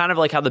 Kind of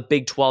like how the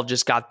Big 12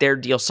 just got their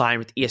deal signed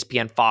with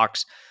ESPN,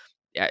 Fox.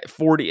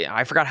 40,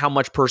 I forgot how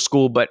much per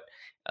school, but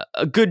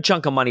a good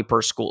chunk of money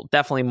per school.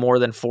 Definitely more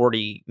than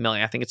 40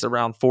 million. I think it's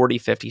around 40,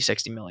 50,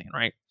 60 million,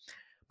 right?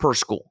 Per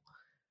school.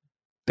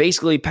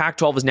 Basically,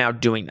 Pac-12 is now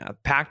doing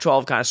that.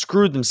 Pac-12 kind of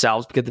screwed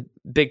themselves because the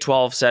Big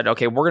 12 said,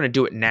 okay, we're going to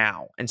do it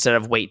now instead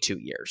of wait 2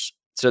 years.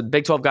 So the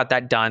Big 12 got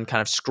that done,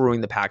 kind of screwing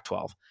the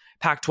Pac-12.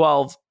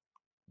 Pac-12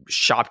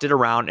 shopped it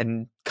around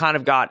and kind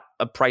of got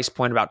a price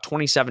point about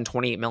 27,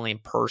 28 million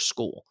per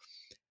school.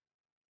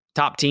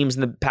 Top teams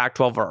in the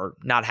Pac-12 are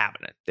not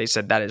having it. They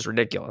said that is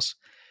ridiculous.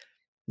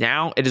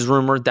 Now it is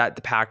rumored that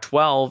the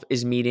Pac-12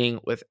 is meeting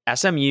with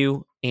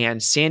SMU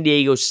and San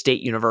Diego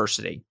State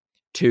University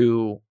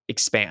to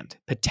expand,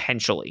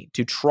 potentially,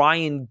 to try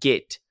and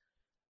get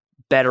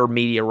better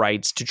media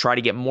rights, to try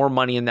to get more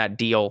money in that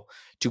deal,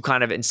 to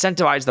kind of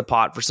incentivize the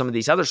pot for some of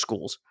these other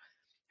schools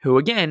who,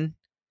 again,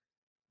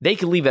 they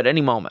could leave at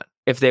any moment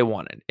if they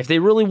wanted. If they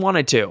really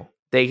wanted to,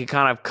 they could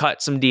kind of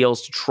cut some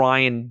deals to try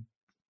and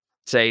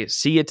say,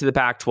 see you to the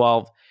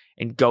Pac-12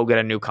 and go get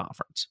a new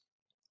conference.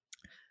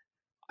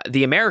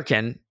 The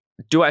American,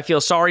 do I feel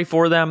sorry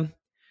for them?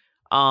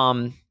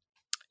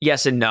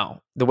 Yes and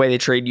no. The way they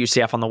traded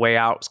UCF on the way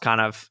out was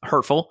kind of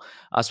hurtful,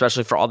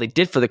 especially for all they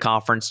did for the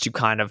conference to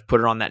kind of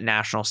put it on that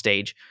national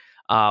stage.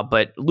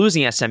 But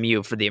losing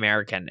SMU for the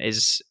American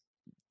is,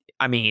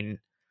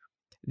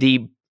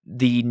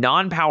 the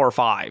non-Power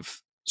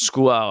 5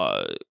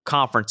 school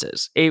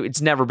conferences,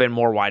 it's never been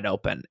more wide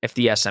open if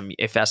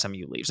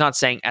SMU leaves. Not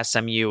saying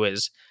SMU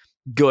is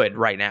good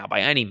right now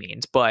by any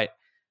means, but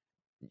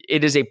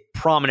it is a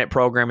prominent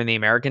program in the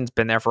American. It's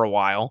been there for a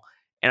while.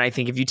 And I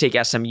think if you take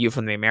SMU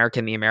from the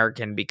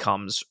American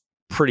becomes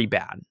pretty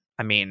bad.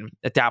 I mean,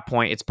 at that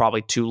point, it's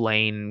probably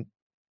Tulane.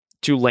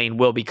 Tulane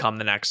will become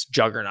the next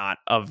juggernaut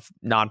of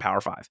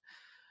non-Power 5,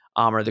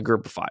 or the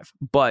group of 5.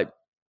 But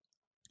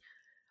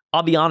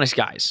I'll be honest,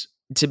 guys.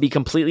 To be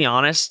completely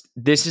honest,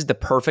 this is the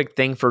perfect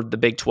thing for the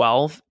Big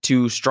 12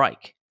 to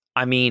strike.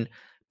 I mean,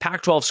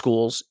 Pac-12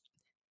 schools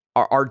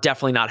are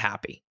definitely not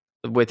happy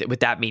with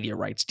that media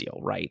rights deal,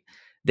 right?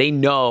 They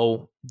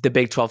know the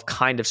Big 12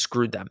 kind of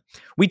screwed them.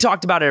 We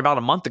talked about it about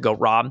a month ago,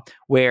 Rob,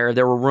 where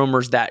there were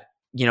rumors that,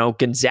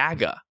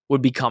 Gonzaga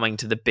would be coming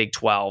to the Big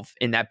 12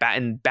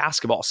 in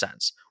basketball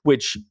sense,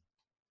 which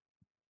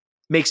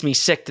makes me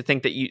sick to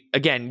think that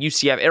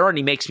UCF, it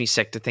already makes me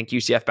sick to think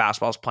UCF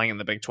basketball is playing in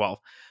the Big 12.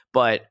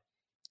 But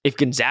if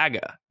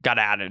Gonzaga got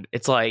added,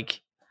 it's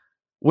like,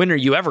 when are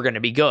you ever going to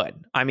be good?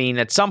 I mean,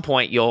 at some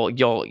point you'll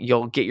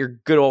get your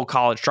good old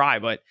college try,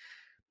 but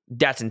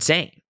that's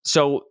insane.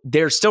 So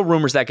there's still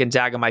rumors that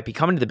Gonzaga might be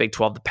coming to the Big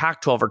 12. The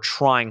Pac-12 are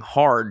trying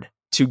hard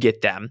to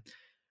get them.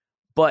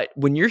 But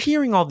when you're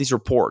hearing all these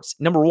reports,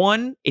 number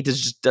one, it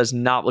just does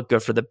not look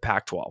good for the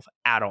Pac-12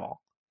 at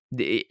all.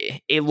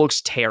 It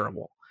looks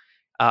terrible.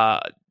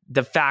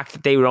 The fact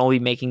that they would only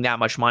be making that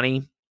much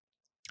money,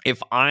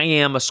 if I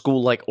am a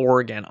school like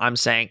Oregon, I'm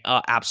saying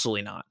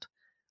absolutely not.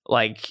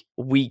 Like,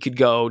 we could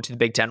go to the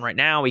Big Ten right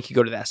now. We could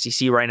go to the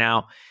SEC right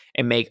now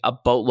and make a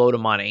boatload of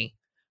money.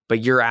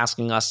 But you're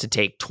asking us to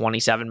take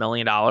 $27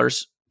 million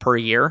per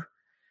year.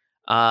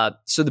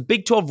 So the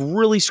Big 12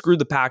 really screwed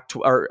the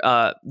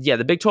Pac-12.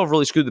 The Big 12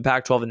 really screwed the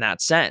Pac-12 in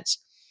that sense.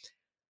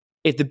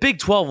 If the Big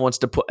 12 wants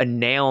to put a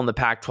nail in the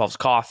Pac-12's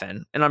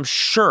coffin, and I'm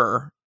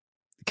sure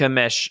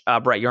Commish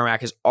Brett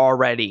Yormark is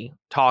already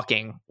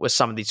talking with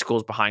some of these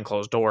schools behind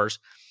closed doors,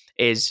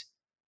 is,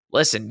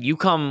 listen, you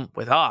come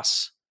with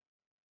us,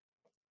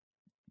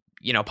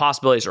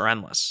 possibilities are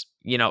endless.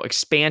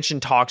 Expansion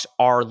talks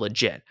are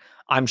legit.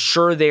 I'm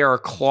sure there are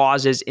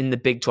clauses in the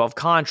Big 12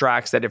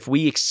 contracts that if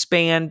we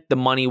expand, the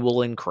money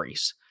will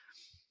increase.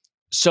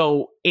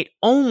 So it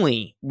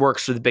only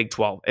works for the Big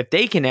 12 if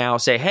they can now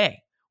say, hey,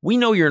 we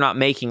know you're not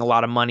making a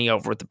lot of money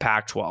over at the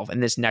Pac-12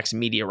 in this next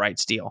media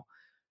rights deal.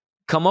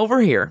 Come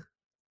over here,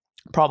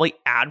 probably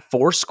add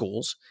 4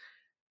 schools,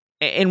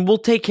 and we'll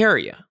take care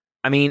of you.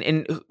 I mean,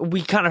 and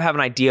we kind of have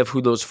an idea of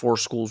who those 4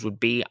 schools would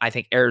be. I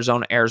think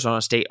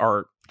Arizona State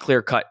are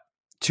clear-cut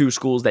 2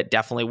 schools that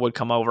definitely would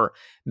come over.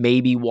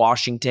 Maybe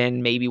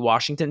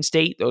Washington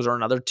State. Those are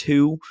another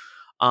 2.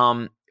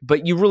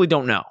 But you really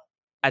don't know.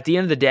 At the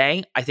end of the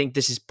day, I think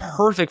this is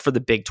perfect for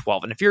the Big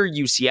 12. And if you're a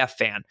UCF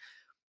fan,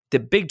 the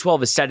Big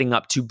 12 is setting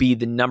up to be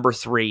the number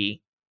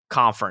 3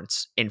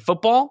 conference in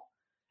football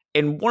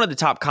and one of the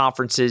top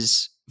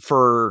conferences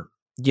for,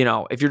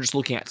 if you're just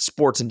looking at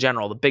sports in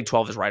general, the Big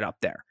 12 is right up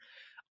there.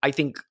 I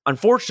think,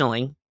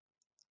 unfortunately,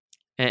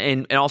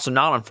 and also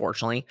not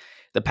unfortunately,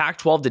 the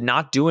Pac-12 did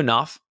not do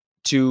enough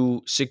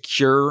to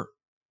secure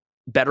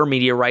better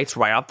media rights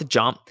right off the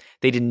jump.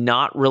 They did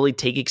not really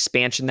take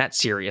expansion that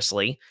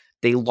seriously.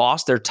 They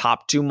lost their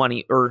top 2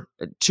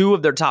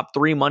 of their top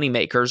 3 money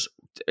makers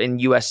in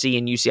USC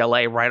and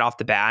UCLA right off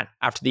the bat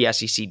after the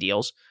SEC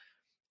deals.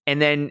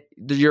 And then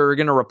you're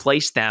going to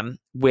replace them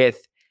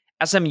with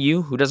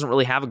SMU, who doesn't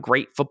really have a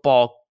great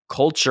football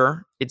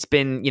culture. It's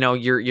been,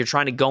 you're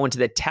trying to go into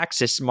the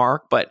Texas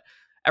mark, but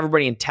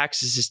everybody in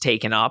Texas is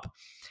taken up.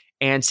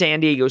 And San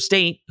Diego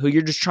State, who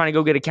you're just trying to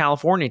go get a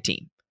California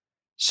team.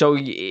 So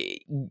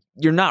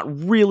you're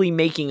not really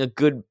making a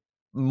good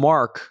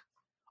mark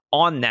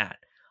on that.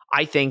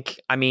 I think,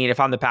 if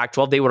I'm the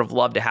Pac-12, they would have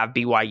loved to have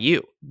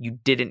BYU. You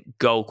didn't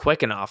go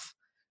quick enough,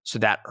 so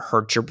that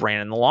hurts your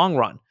brand in the long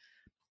run.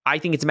 I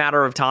think it's a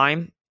matter of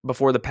time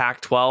before the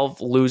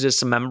Pac-12 loses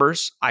some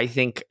members. I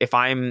think if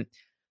I'm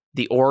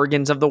the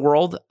Oregons of the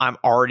world, I'm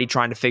already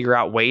trying to figure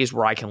out ways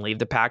where I can leave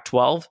the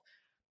Pac-12.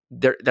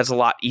 That's a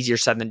lot easier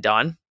said than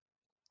done.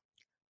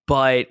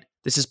 But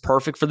this is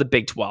perfect for the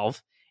Big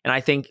 12. And I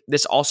think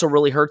this also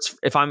really hurts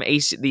if I'm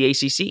the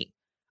ACC.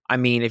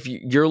 If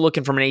you're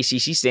looking from an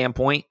ACC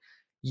standpoint,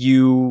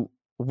 you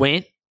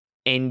went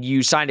and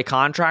you signed a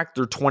contract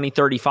through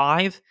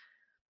 2035,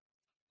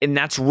 and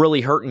that's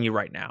really hurting you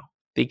right now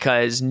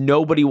because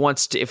nobody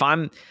wants to, if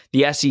I'm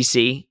the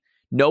SEC,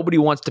 nobody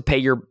wants to pay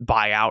your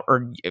buyout,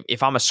 or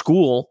if I'm a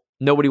school,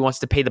 nobody wants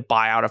to pay the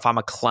buyout if I'm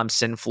a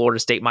Clemson, Florida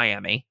State,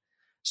 Miami.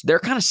 So they're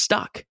kind of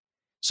stuck.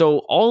 So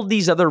all of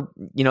these other,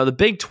 the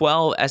Big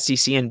 12,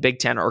 SEC, and Big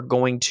 10 are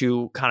going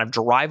to kind of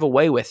drive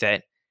away with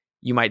it,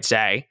 you might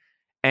say.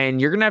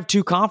 And you're going to have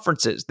 2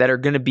 conferences that are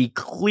going to be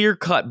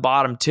clear-cut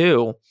bottom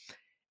 2.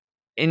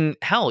 And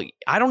hell,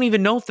 I don't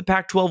even know if the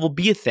Pac-12 will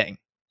be a thing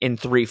in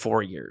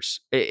 3-4 years.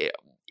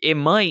 It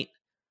might,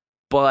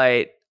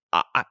 but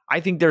I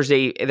think there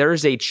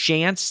is a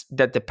chance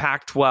that the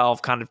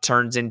Pac-12 kind of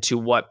turns into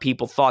what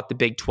people thought the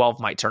Big 12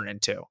 might turn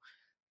into,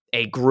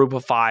 a group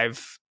of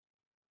 5,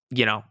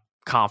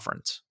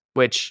 conference,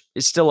 which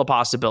is still a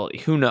possibility.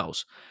 Who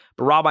knows?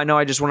 But Rob, I know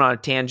I just went on a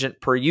tangent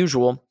per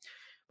usual,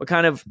 but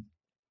kind of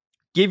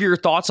give your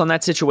thoughts on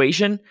that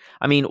situation.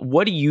 I mean,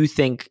 what do you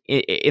think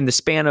in the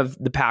span of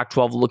the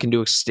Pac-12 looking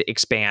to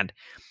expand?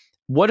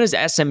 What does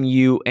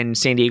SMU and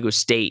San Diego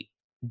State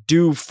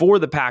do for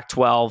the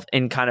Pac-12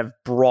 in kind of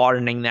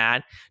broadening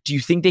that? Do you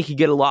think they could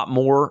get a lot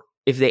more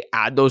if they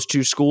add those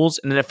two schools?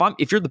 And then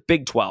if you're the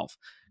Big 12,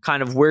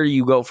 kind of where do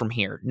you go from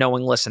here?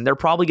 Knowing, listen, they're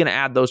probably going to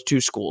add those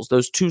two schools.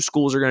 Those two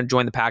schools are going to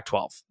join the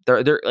Pac-12.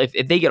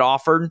 If they get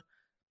offered,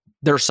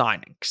 they're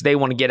signing because they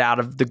want to get out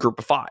of the group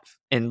of five.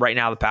 And right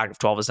now the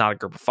Pac-12 is not a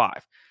group of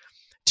five.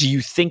 Do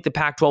you think the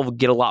Pac-12 would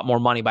get a lot more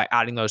money by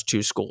adding those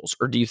two schools?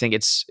 Or do you think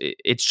it's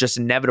just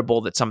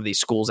inevitable that some of these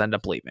schools end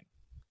up leaving?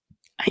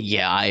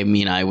 Yeah, I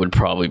mean, I would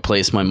probably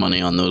place my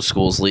money on those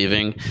schools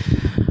leaving.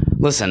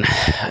 Listen,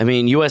 I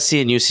mean,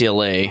 USC and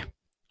UCLA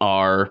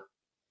are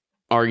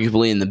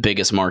arguably in the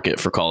biggest market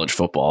for college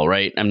football,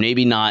 right? And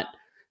maybe not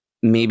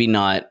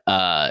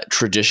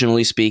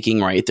traditionally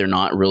speaking, right? They're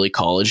not really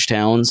college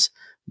towns,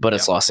 but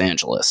it's Los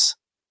Angeles.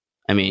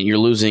 I mean, you're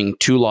losing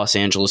two Los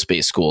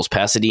Angeles-based schools.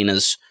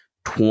 Pasadena's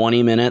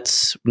 20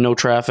 minutes, no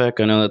traffic.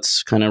 I know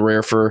that's kind of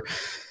rare for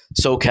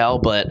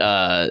SoCal, but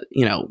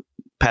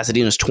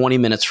Pasadena's 20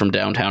 minutes from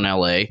downtown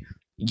LA.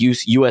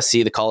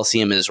 USC, the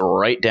Coliseum, is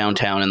right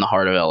downtown in the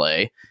heart of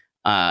LA.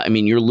 I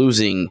mean, you're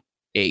losing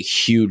a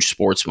huge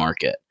sports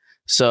market.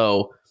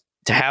 So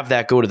to have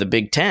that go to the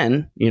Big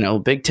Ten,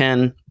 Big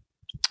Ten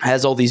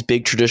has all these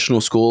big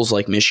traditional schools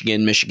like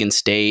Michigan, Michigan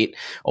State,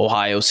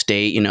 Ohio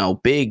State,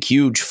 big,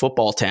 huge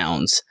football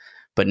towns.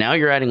 But now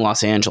you're adding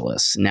Los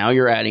Angeles. Now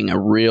you're adding a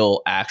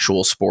real,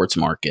 actual sports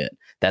market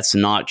that's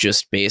not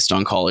just based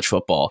on college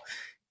football.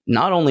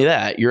 Not only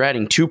that, you're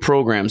adding two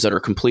programs that are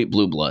complete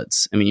blue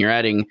bloods. I mean, you're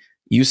adding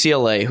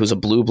UCLA, who's a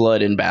blue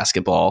blood in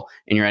basketball,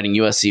 and you're adding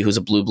USC, who's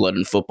a blue blood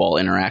in football,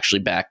 and are actually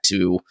back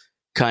to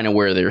kind of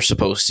where they're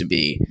supposed to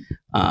be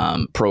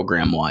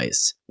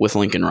program-wise with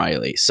Lincoln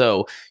Riley.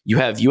 So you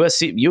have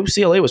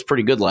UCLA was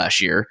pretty good last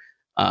year,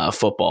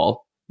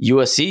 football.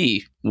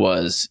 USC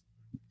was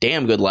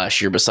damn good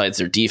last year besides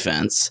their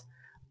defense.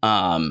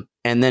 And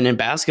then in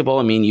basketball,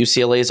 I mean,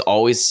 UCLA is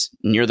always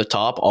near the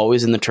top,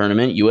 always in the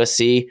tournament.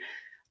 USC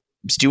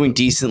is doing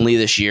decently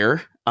this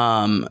year.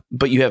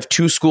 But you have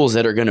two schools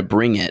that are going to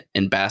bring it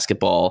in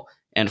basketball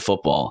and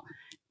football.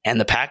 And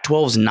the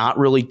Pac-12 is not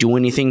really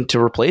doing anything to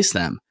replace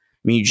them.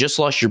 I mean, you just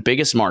lost your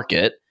biggest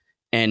market,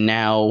 and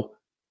now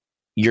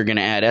you're going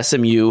to add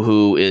SMU,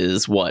 who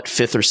is,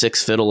 fifth or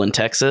sixth fiddle in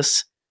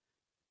Texas,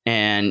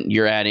 and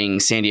you're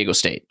adding San Diego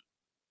State.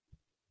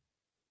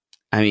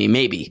 I mean,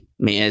 maybe.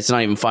 I mean, it's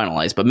not even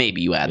finalized, but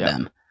maybe you add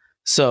them.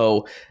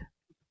 So,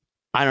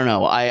 I don't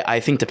know. I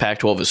think the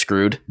Pac-12 is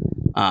screwed.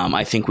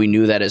 I think we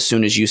knew that as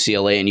soon as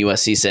UCLA and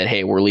USC said,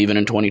 hey, we're leaving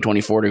in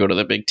 2024 to go to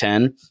the Big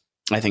Ten.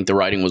 I think the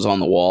writing was on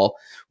the wall.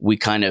 We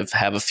kind of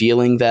have a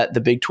feeling that the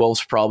Big 12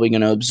 is probably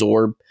going to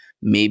absorb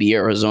maybe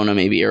Arizona,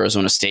 maybe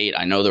Arizona State.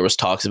 I know there was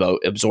talks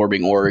about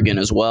absorbing Oregon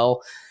as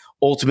well.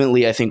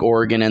 Ultimately, I think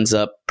Oregon ends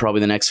up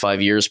probably the next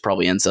 5 years,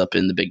 probably ends up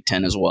in the Big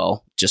Ten as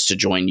well, just to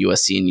join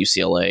USC and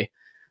UCLA.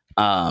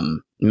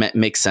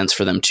 Makes sense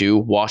for them too.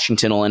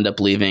 Washington will end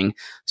up leaving.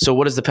 So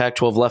what is the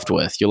Pac-12 left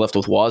with? You're left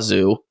with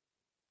Wazoo.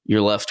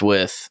 You're left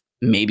with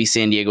maybe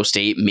San Diego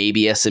State,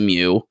 maybe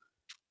SMU.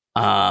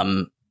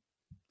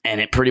 And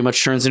it pretty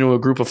much turns into a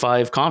group of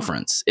five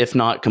conference, if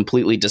not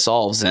completely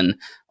dissolves and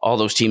all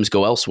those teams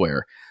go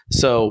elsewhere.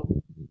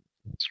 So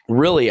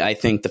really, I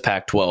think the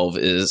Pac-12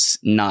 is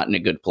not in a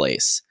good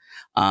place.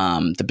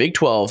 The Big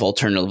 12,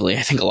 alternatively,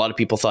 I think a lot of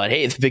people thought,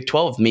 hey, the Big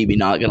 12 maybe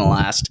not going to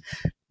last.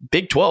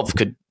 Big 12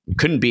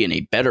 couldn't be in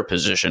a better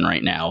position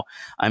right now.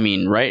 I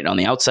mean, right on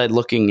the outside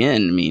looking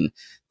in, I mean,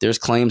 there's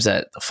claims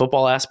that the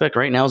football aspect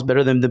right now is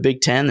better than the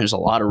Big 10. There's a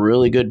lot of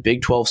really good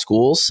Big 12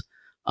 schools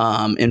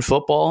in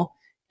football.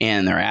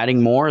 And they're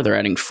adding more. They're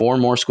adding 4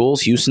 more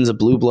schools. Houston's a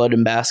blue blood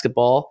in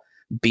basketball.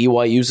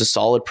 BYU's a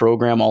solid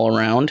program all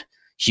around.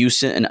 I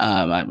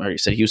already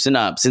said Houston.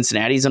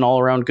 Cincinnati's an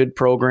all-around good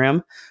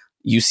program.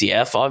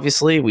 UCF,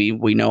 obviously.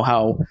 We know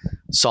how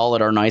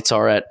solid our Knights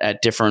are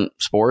at different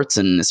sports,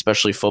 and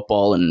especially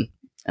football. And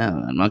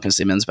I'm not going to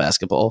say men's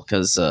basketball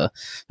because they're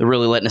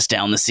really letting us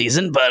down this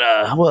season. But,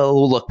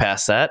 we'll look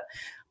past that.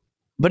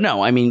 But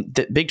no, I mean,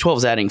 the Big 12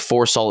 is adding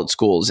 4 solid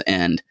schools,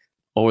 and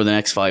over the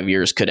next 5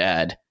 years could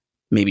add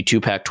maybe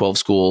 2 Pac-12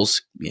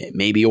 schools,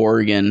 maybe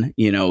Oregon,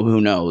 who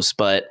knows.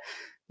 But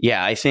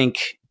yeah, I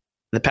think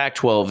the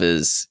Pac-12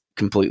 is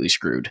completely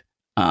screwed.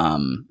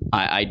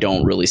 I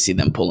don't really see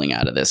them pulling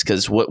out of this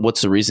because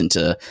what's the reason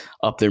to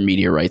up their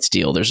media rights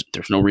deal? There's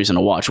no reason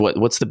to watch.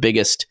 What's the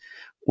biggest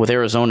with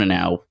Arizona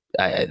now?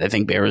 I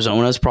think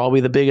Arizona is probably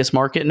the biggest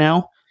market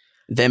now.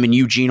 Them in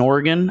Eugene,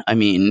 Oregon. I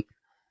mean,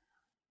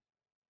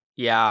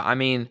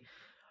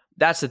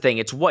 that's the thing.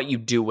 It's what you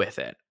do with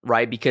it,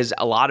 right? Because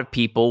a lot of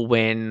people,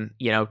 when,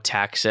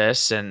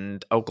 Texas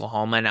and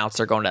Oklahoma announced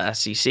they're going to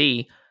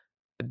SEC,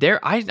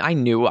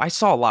 I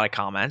saw a lot of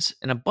comments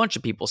and a bunch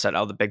of people said,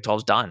 oh, the Big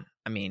 12's done.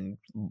 I mean,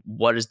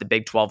 what is the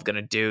Big 12 going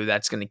to do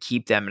that's going to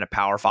keep them in a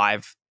Power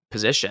 5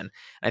 position? And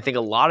I think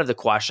a lot of the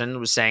question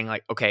was saying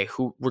like, okay,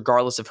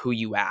 regardless of who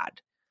you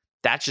add,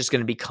 that's just going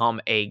to become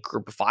a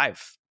group of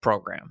 5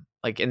 program.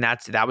 And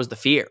that was the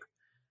fear.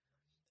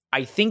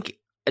 I think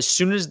as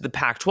soon as the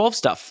Pac-12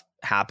 stuff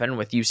happened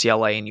with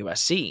UCLA and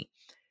USC,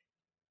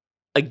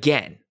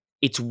 again,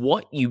 it's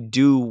what you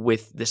do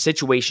with the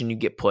situation you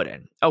get put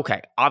in.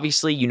 Okay,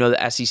 obviously,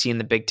 the SEC and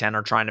the Big Ten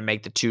are trying to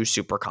make the two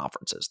super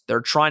conferences.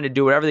 They're trying to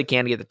do whatever they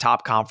can to get the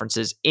top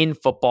conferences in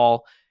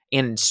football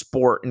and in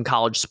sport, in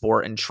college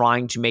sport, and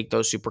trying to make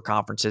those super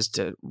conferences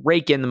to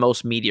rake in the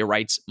most media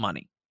rights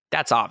money.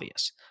 That's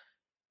obvious.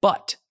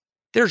 But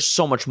there's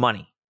so much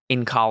money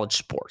in college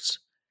sports.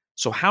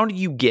 So how do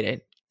you get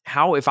it?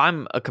 If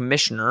I'm a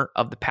commissioner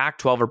of the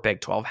Pac-12 or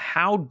Big 12,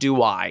 how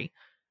do I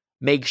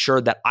make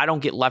sure that I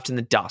don't get left in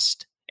the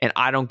dust and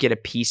I don't get a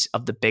piece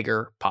of the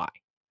bigger pie?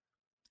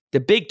 The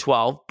Big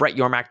 12, Brett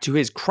Yormark, to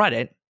his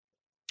credit,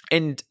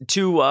 and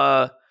to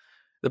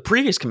the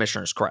previous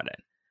commissioner's credit,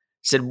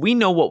 said, we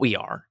know what we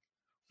are.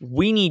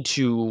 We need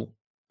to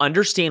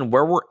understand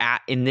where we're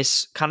at in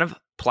this kind of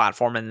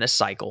platform, in this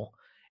cycle,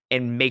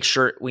 and make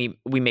sure we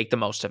make the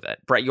most of it.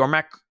 Brett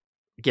Yormark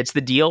gets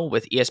the deal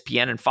with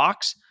ESPN and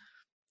Fox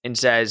and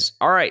says,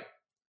 all right,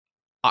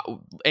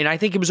 and I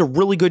think it was a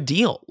really good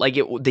deal.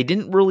 They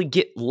didn't really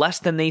get less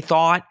than they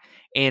thought.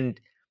 And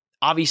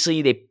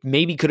obviously, they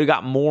maybe could have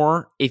got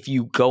more if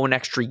you go an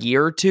extra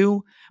year or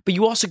two, but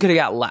you also could have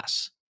got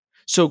less.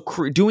 So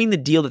doing the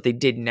deal that they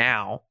did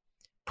now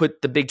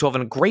put the Big 12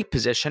 in a great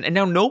position. And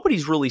now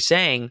nobody's really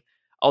saying,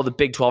 oh, the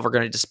Big 12 are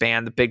going to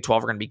disband, the Big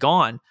 12 are going to be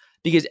gone,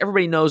 because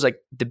everybody knows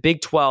the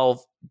Big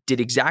 12 did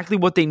exactly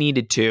what they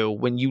needed to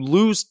when you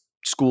lose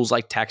schools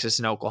like Texas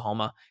and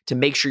Oklahoma to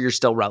make sure you're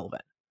still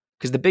relevant.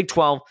 Because the Big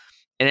 12,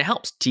 and it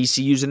helps,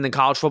 TCU's in the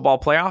college football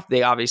playoff.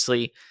 They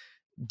obviously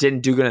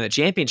didn't do good in the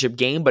championship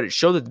game, but it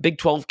showed that the Big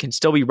 12 can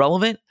still be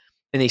relevant,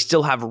 and they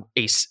still have a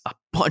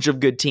bunch of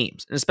good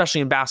teams, and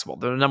especially in basketball.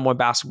 They're the number one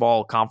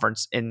basketball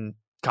conference in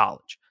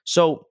college.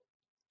 So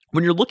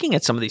when you're looking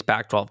at some of these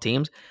Pac-12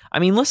 teams,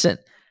 listen,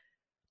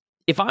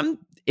 if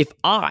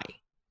I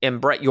am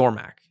Brett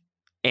Yormark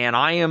and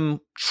I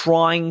am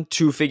trying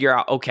to figure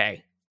out,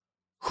 okay,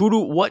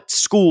 what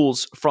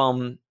schools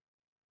from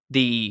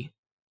the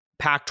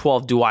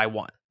Pac-12 do I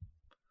want?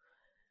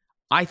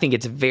 I think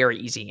it's a very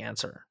easy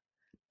answer.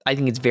 I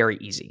think it's very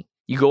easy.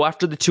 You go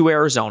after the two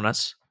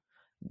Arizonas,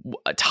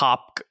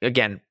 top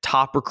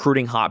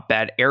recruiting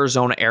hotbed,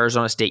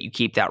 Arizona State, you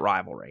keep that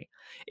rivalry.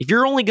 If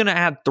you're only going to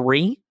add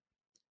 3,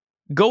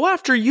 go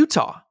after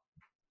Utah.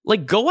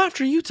 Go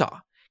after Utah.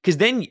 Because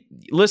then,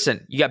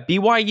 listen, you got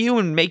BYU,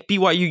 and make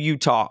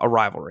BYU-Utah a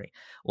rivalry.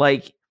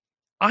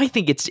 I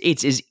think it's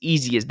as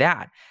easy as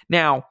that.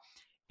 Now,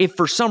 if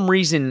for some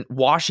reason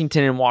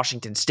Washington and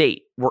Washington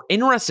State were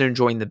interested in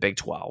joining the Big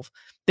 12,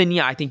 then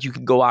yeah, I think you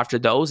could go after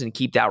those and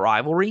keep that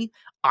rivalry.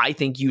 I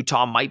think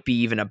Utah might be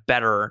even a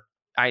better,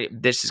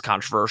 this is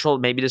controversial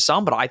maybe to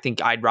some, but I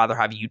think I'd rather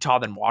have Utah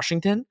than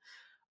Washington.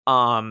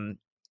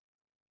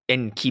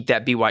 And keep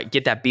that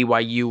get that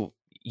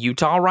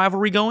BYU-Utah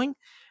rivalry going.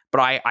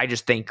 But I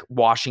just think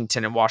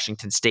Washington and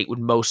Washington State would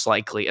most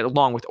likely,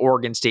 along with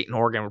Oregon State and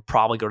Oregon, would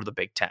probably go to the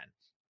Big 10.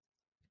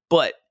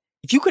 But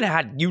if you could have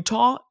had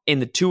Utah in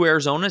the two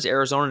Arizonas,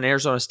 Arizona and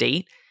Arizona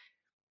State,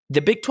 the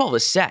Big 12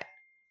 is set.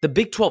 The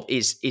Big 12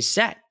 is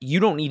set.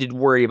 You don't need to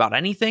worry about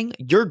anything.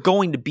 You're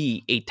going to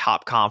be a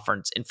top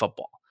conference in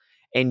football.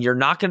 And you're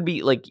not going to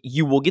be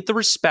you will get the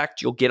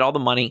respect. You'll get all the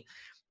money.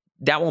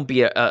 That won't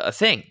be a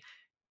thing.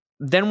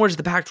 Then where's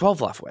the Pac-12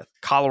 left with?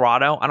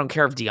 Colorado. I don't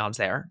care if Deion's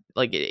there.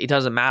 It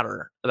doesn't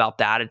matter about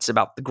that. It's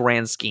about the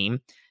grand scheme.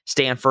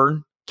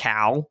 Stanford,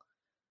 Cal.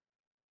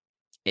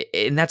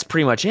 And that's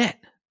pretty much it.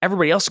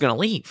 Everybody else is going to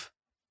leave.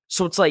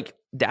 So it's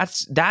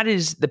that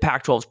is the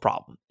Pac-12's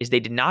problem, is they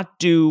did not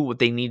do what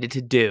they needed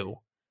to do.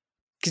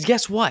 Because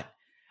guess what?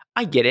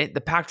 I get it. The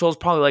Pac-12 is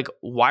probably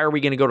why are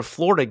we going to go to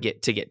Florida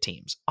to get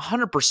teams?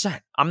 100%.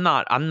 I'm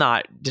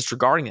not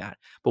disregarding that.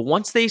 But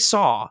once they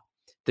saw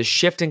the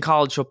shift in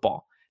college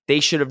football, they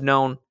should have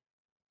known,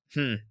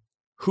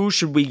 who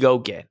should we go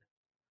get?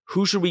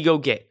 Who should we go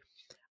get?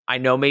 I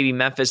know maybe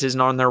Memphis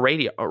isn't on their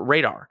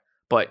radar,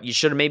 but you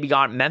should have maybe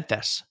got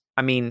Memphis.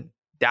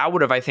 That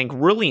would have, I think,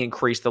 really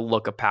increased the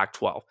look of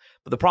Pac-12.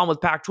 But the problem with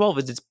Pac-12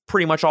 is it's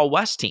pretty much all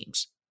West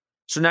teams.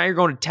 So now you're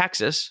going to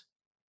Texas.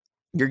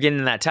 You're getting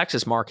in that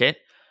Texas market.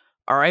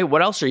 All right,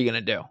 what else are you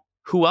going to do?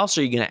 Who else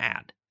are you going to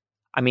add?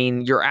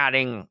 You're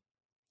adding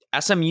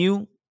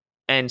SMU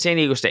and San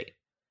Diego State.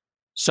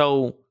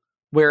 So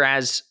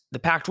whereas the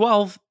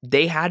Pac-12,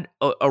 they had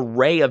an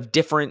array of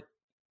different,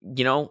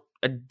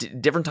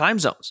 different time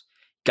zones.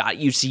 Got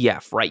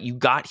UCF, right? You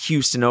got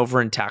Houston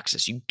over in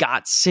Texas. You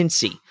got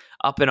Cincy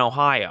up in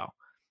Ohio.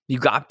 You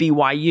got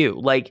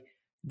BYU.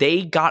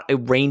 They got a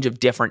range of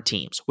different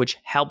teams, which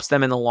helps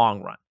them in the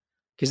long run.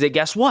 Because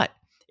guess what?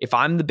 If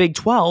I'm the Big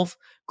 12,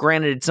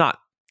 granted, it's not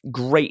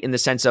great in the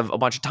sense of a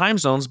bunch of time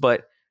zones,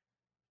 but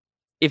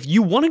if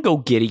you want to go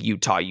get a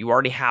Utah, you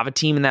already have a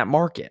team in that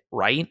market,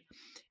 right?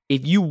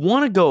 If you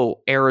want to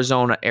go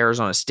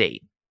Arizona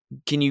State,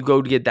 can you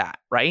go get that,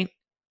 right?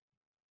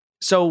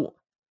 So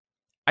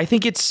I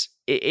think it's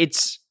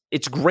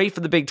great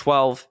for the Big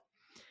 12,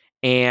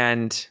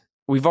 and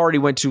we've already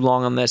went too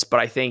long on this, but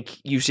I think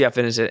UCF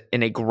is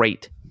in a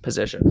great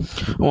position.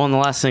 Well, and the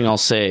last thing I'll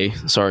say,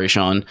 sorry,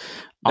 Sean,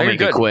 I'll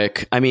make it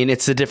quick. I mean,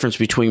 it's the difference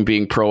between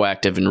being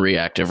proactive and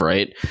reactive,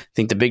 right? I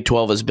think the Big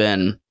 12 has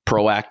been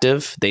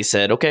proactive. They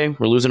said, okay,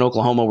 we're losing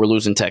Oklahoma, we're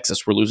losing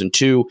Texas, we're losing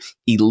 2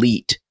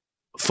 elite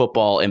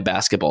football and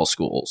basketball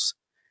schools.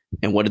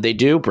 And what did they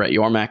do? Brett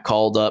Yormark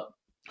called up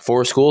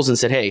 4 schools and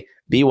said, hey,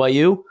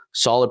 BYU,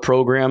 solid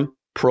program.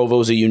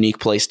 Provo's a unique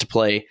place to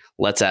play.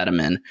 Let's add them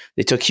in.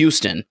 They took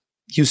Houston.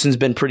 Houston's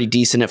been pretty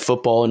decent at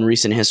football in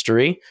recent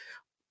history.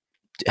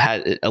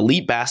 Had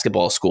elite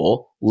basketball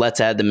school.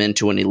 Let's add them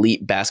into an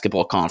elite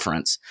basketball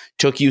conference.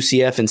 Took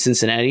UCF and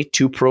Cincinnati,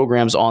 2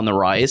 programs on the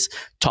rise.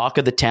 Talk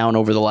of the town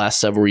over the last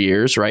several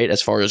years, right?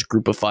 As far as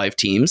group of 5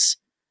 teams.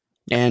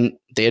 And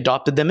they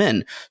adopted them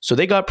in. So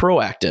they got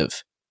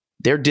proactive.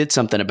 They did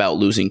something about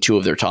losing 2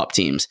 of their top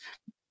teams.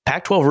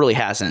 Pac-12 really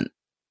hasn't.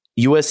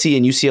 USC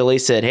and UCLA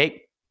said,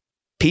 hey,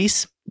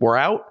 peace, we're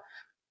out,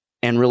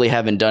 and really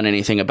haven't done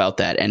anything about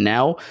that. And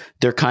now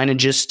they're kind of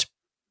just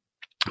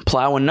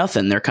plowing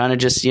nothing. They're kind of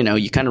just,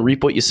 you kind of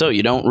reap what you sow.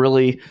 You don't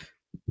really,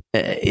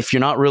 if you're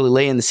not really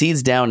laying the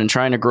seeds down and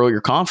trying to grow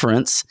your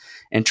conference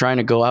and trying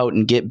to go out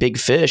and get big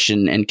fish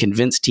and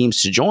convince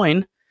teams to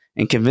join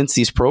and convince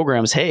these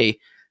programs, hey,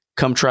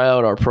 come try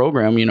out our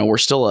program. We're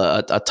still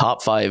a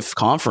top 5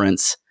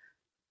 conference.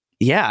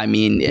 Yeah, I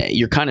mean,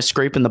 you're kind of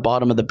scraping the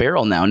bottom of the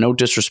barrel now. No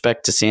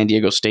disrespect to San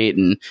Diego State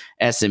and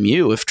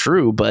SMU, if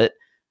true, but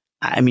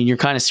I mean, you're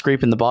kind of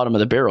scraping the bottom of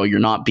the barrel. You're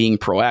not being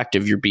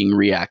proactive. You're being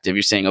reactive.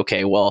 You're saying,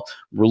 okay, well,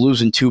 we're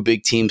losing 2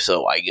 big teams,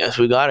 so I guess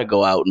we got to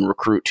go out and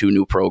recruit 2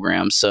 new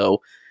programs.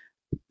 So,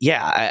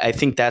 yeah, I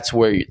think that's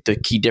where the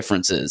key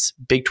difference is.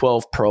 Big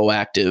 12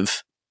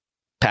 proactive,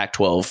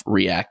 Pac-12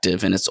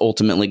 reactive, and it's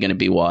ultimately going to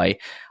be why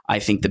I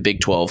think the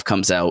Big 12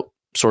 comes out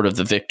sort of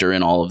the victor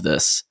in all of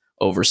this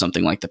over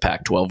something like the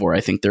Pac-12, where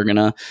I think they're going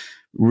to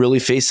really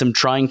face some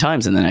trying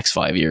times in the next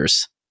 5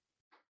 years.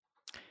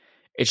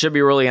 It should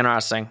be really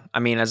interesting. I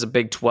mean, as a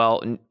Big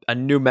 12, a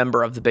new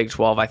member of the Big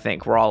 12, I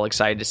think we're all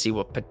excited to see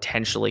what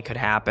potentially could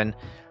happen.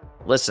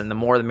 Listen, the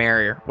more the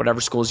merrier.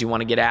 Whatever schools you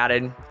want to get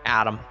added,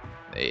 add them.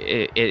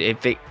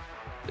 If it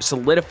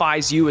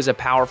solidifies you as a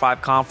Power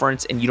 5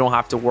 conference and you don't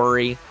have to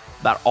worry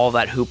about all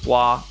that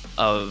hoopla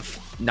of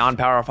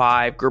non-Power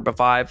 5, Group of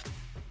 5,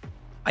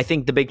 I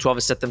think the Big 12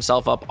 has set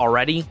themselves up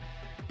already.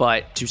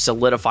 But to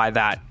solidify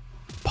that,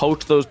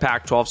 poach those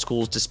Pac-12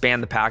 schools,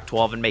 disband the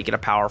Pac-12 and make it a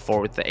Power 4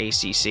 with the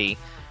ACC.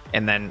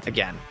 And then,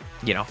 again,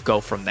 go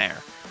from there.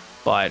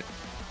 But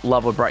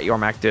love what Brett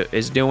Yormark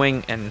is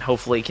doing, and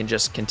hopefully can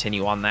just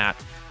continue on that.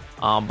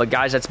 But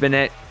guys, that's been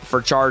it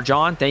for Charge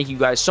On. Thank you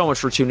guys so much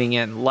for tuning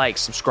in. Like,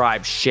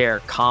 subscribe, share,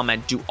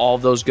 comment, do all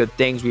those good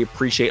things. We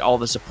appreciate all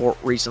the support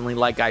recently,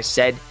 like I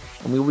said.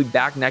 And we will be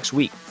back next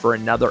week for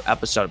another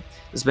episode.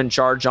 This has been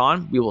Charge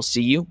On. We will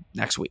see you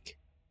next week.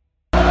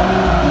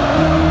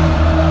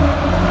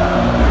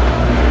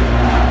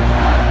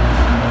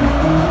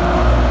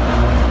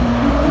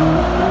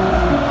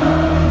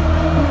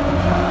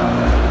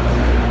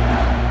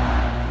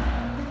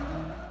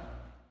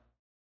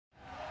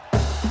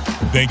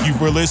 Thank you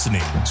for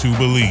listening to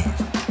Believe.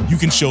 You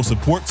can show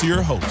support to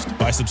your host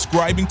by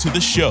subscribing to the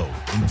show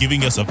and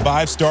giving us a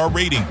 5-star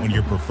rating on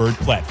your preferred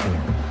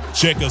platform.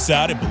 Check us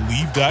out at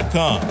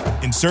Believe.com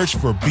and search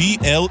for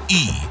BLEAV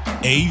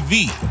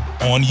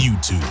on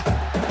YouTube.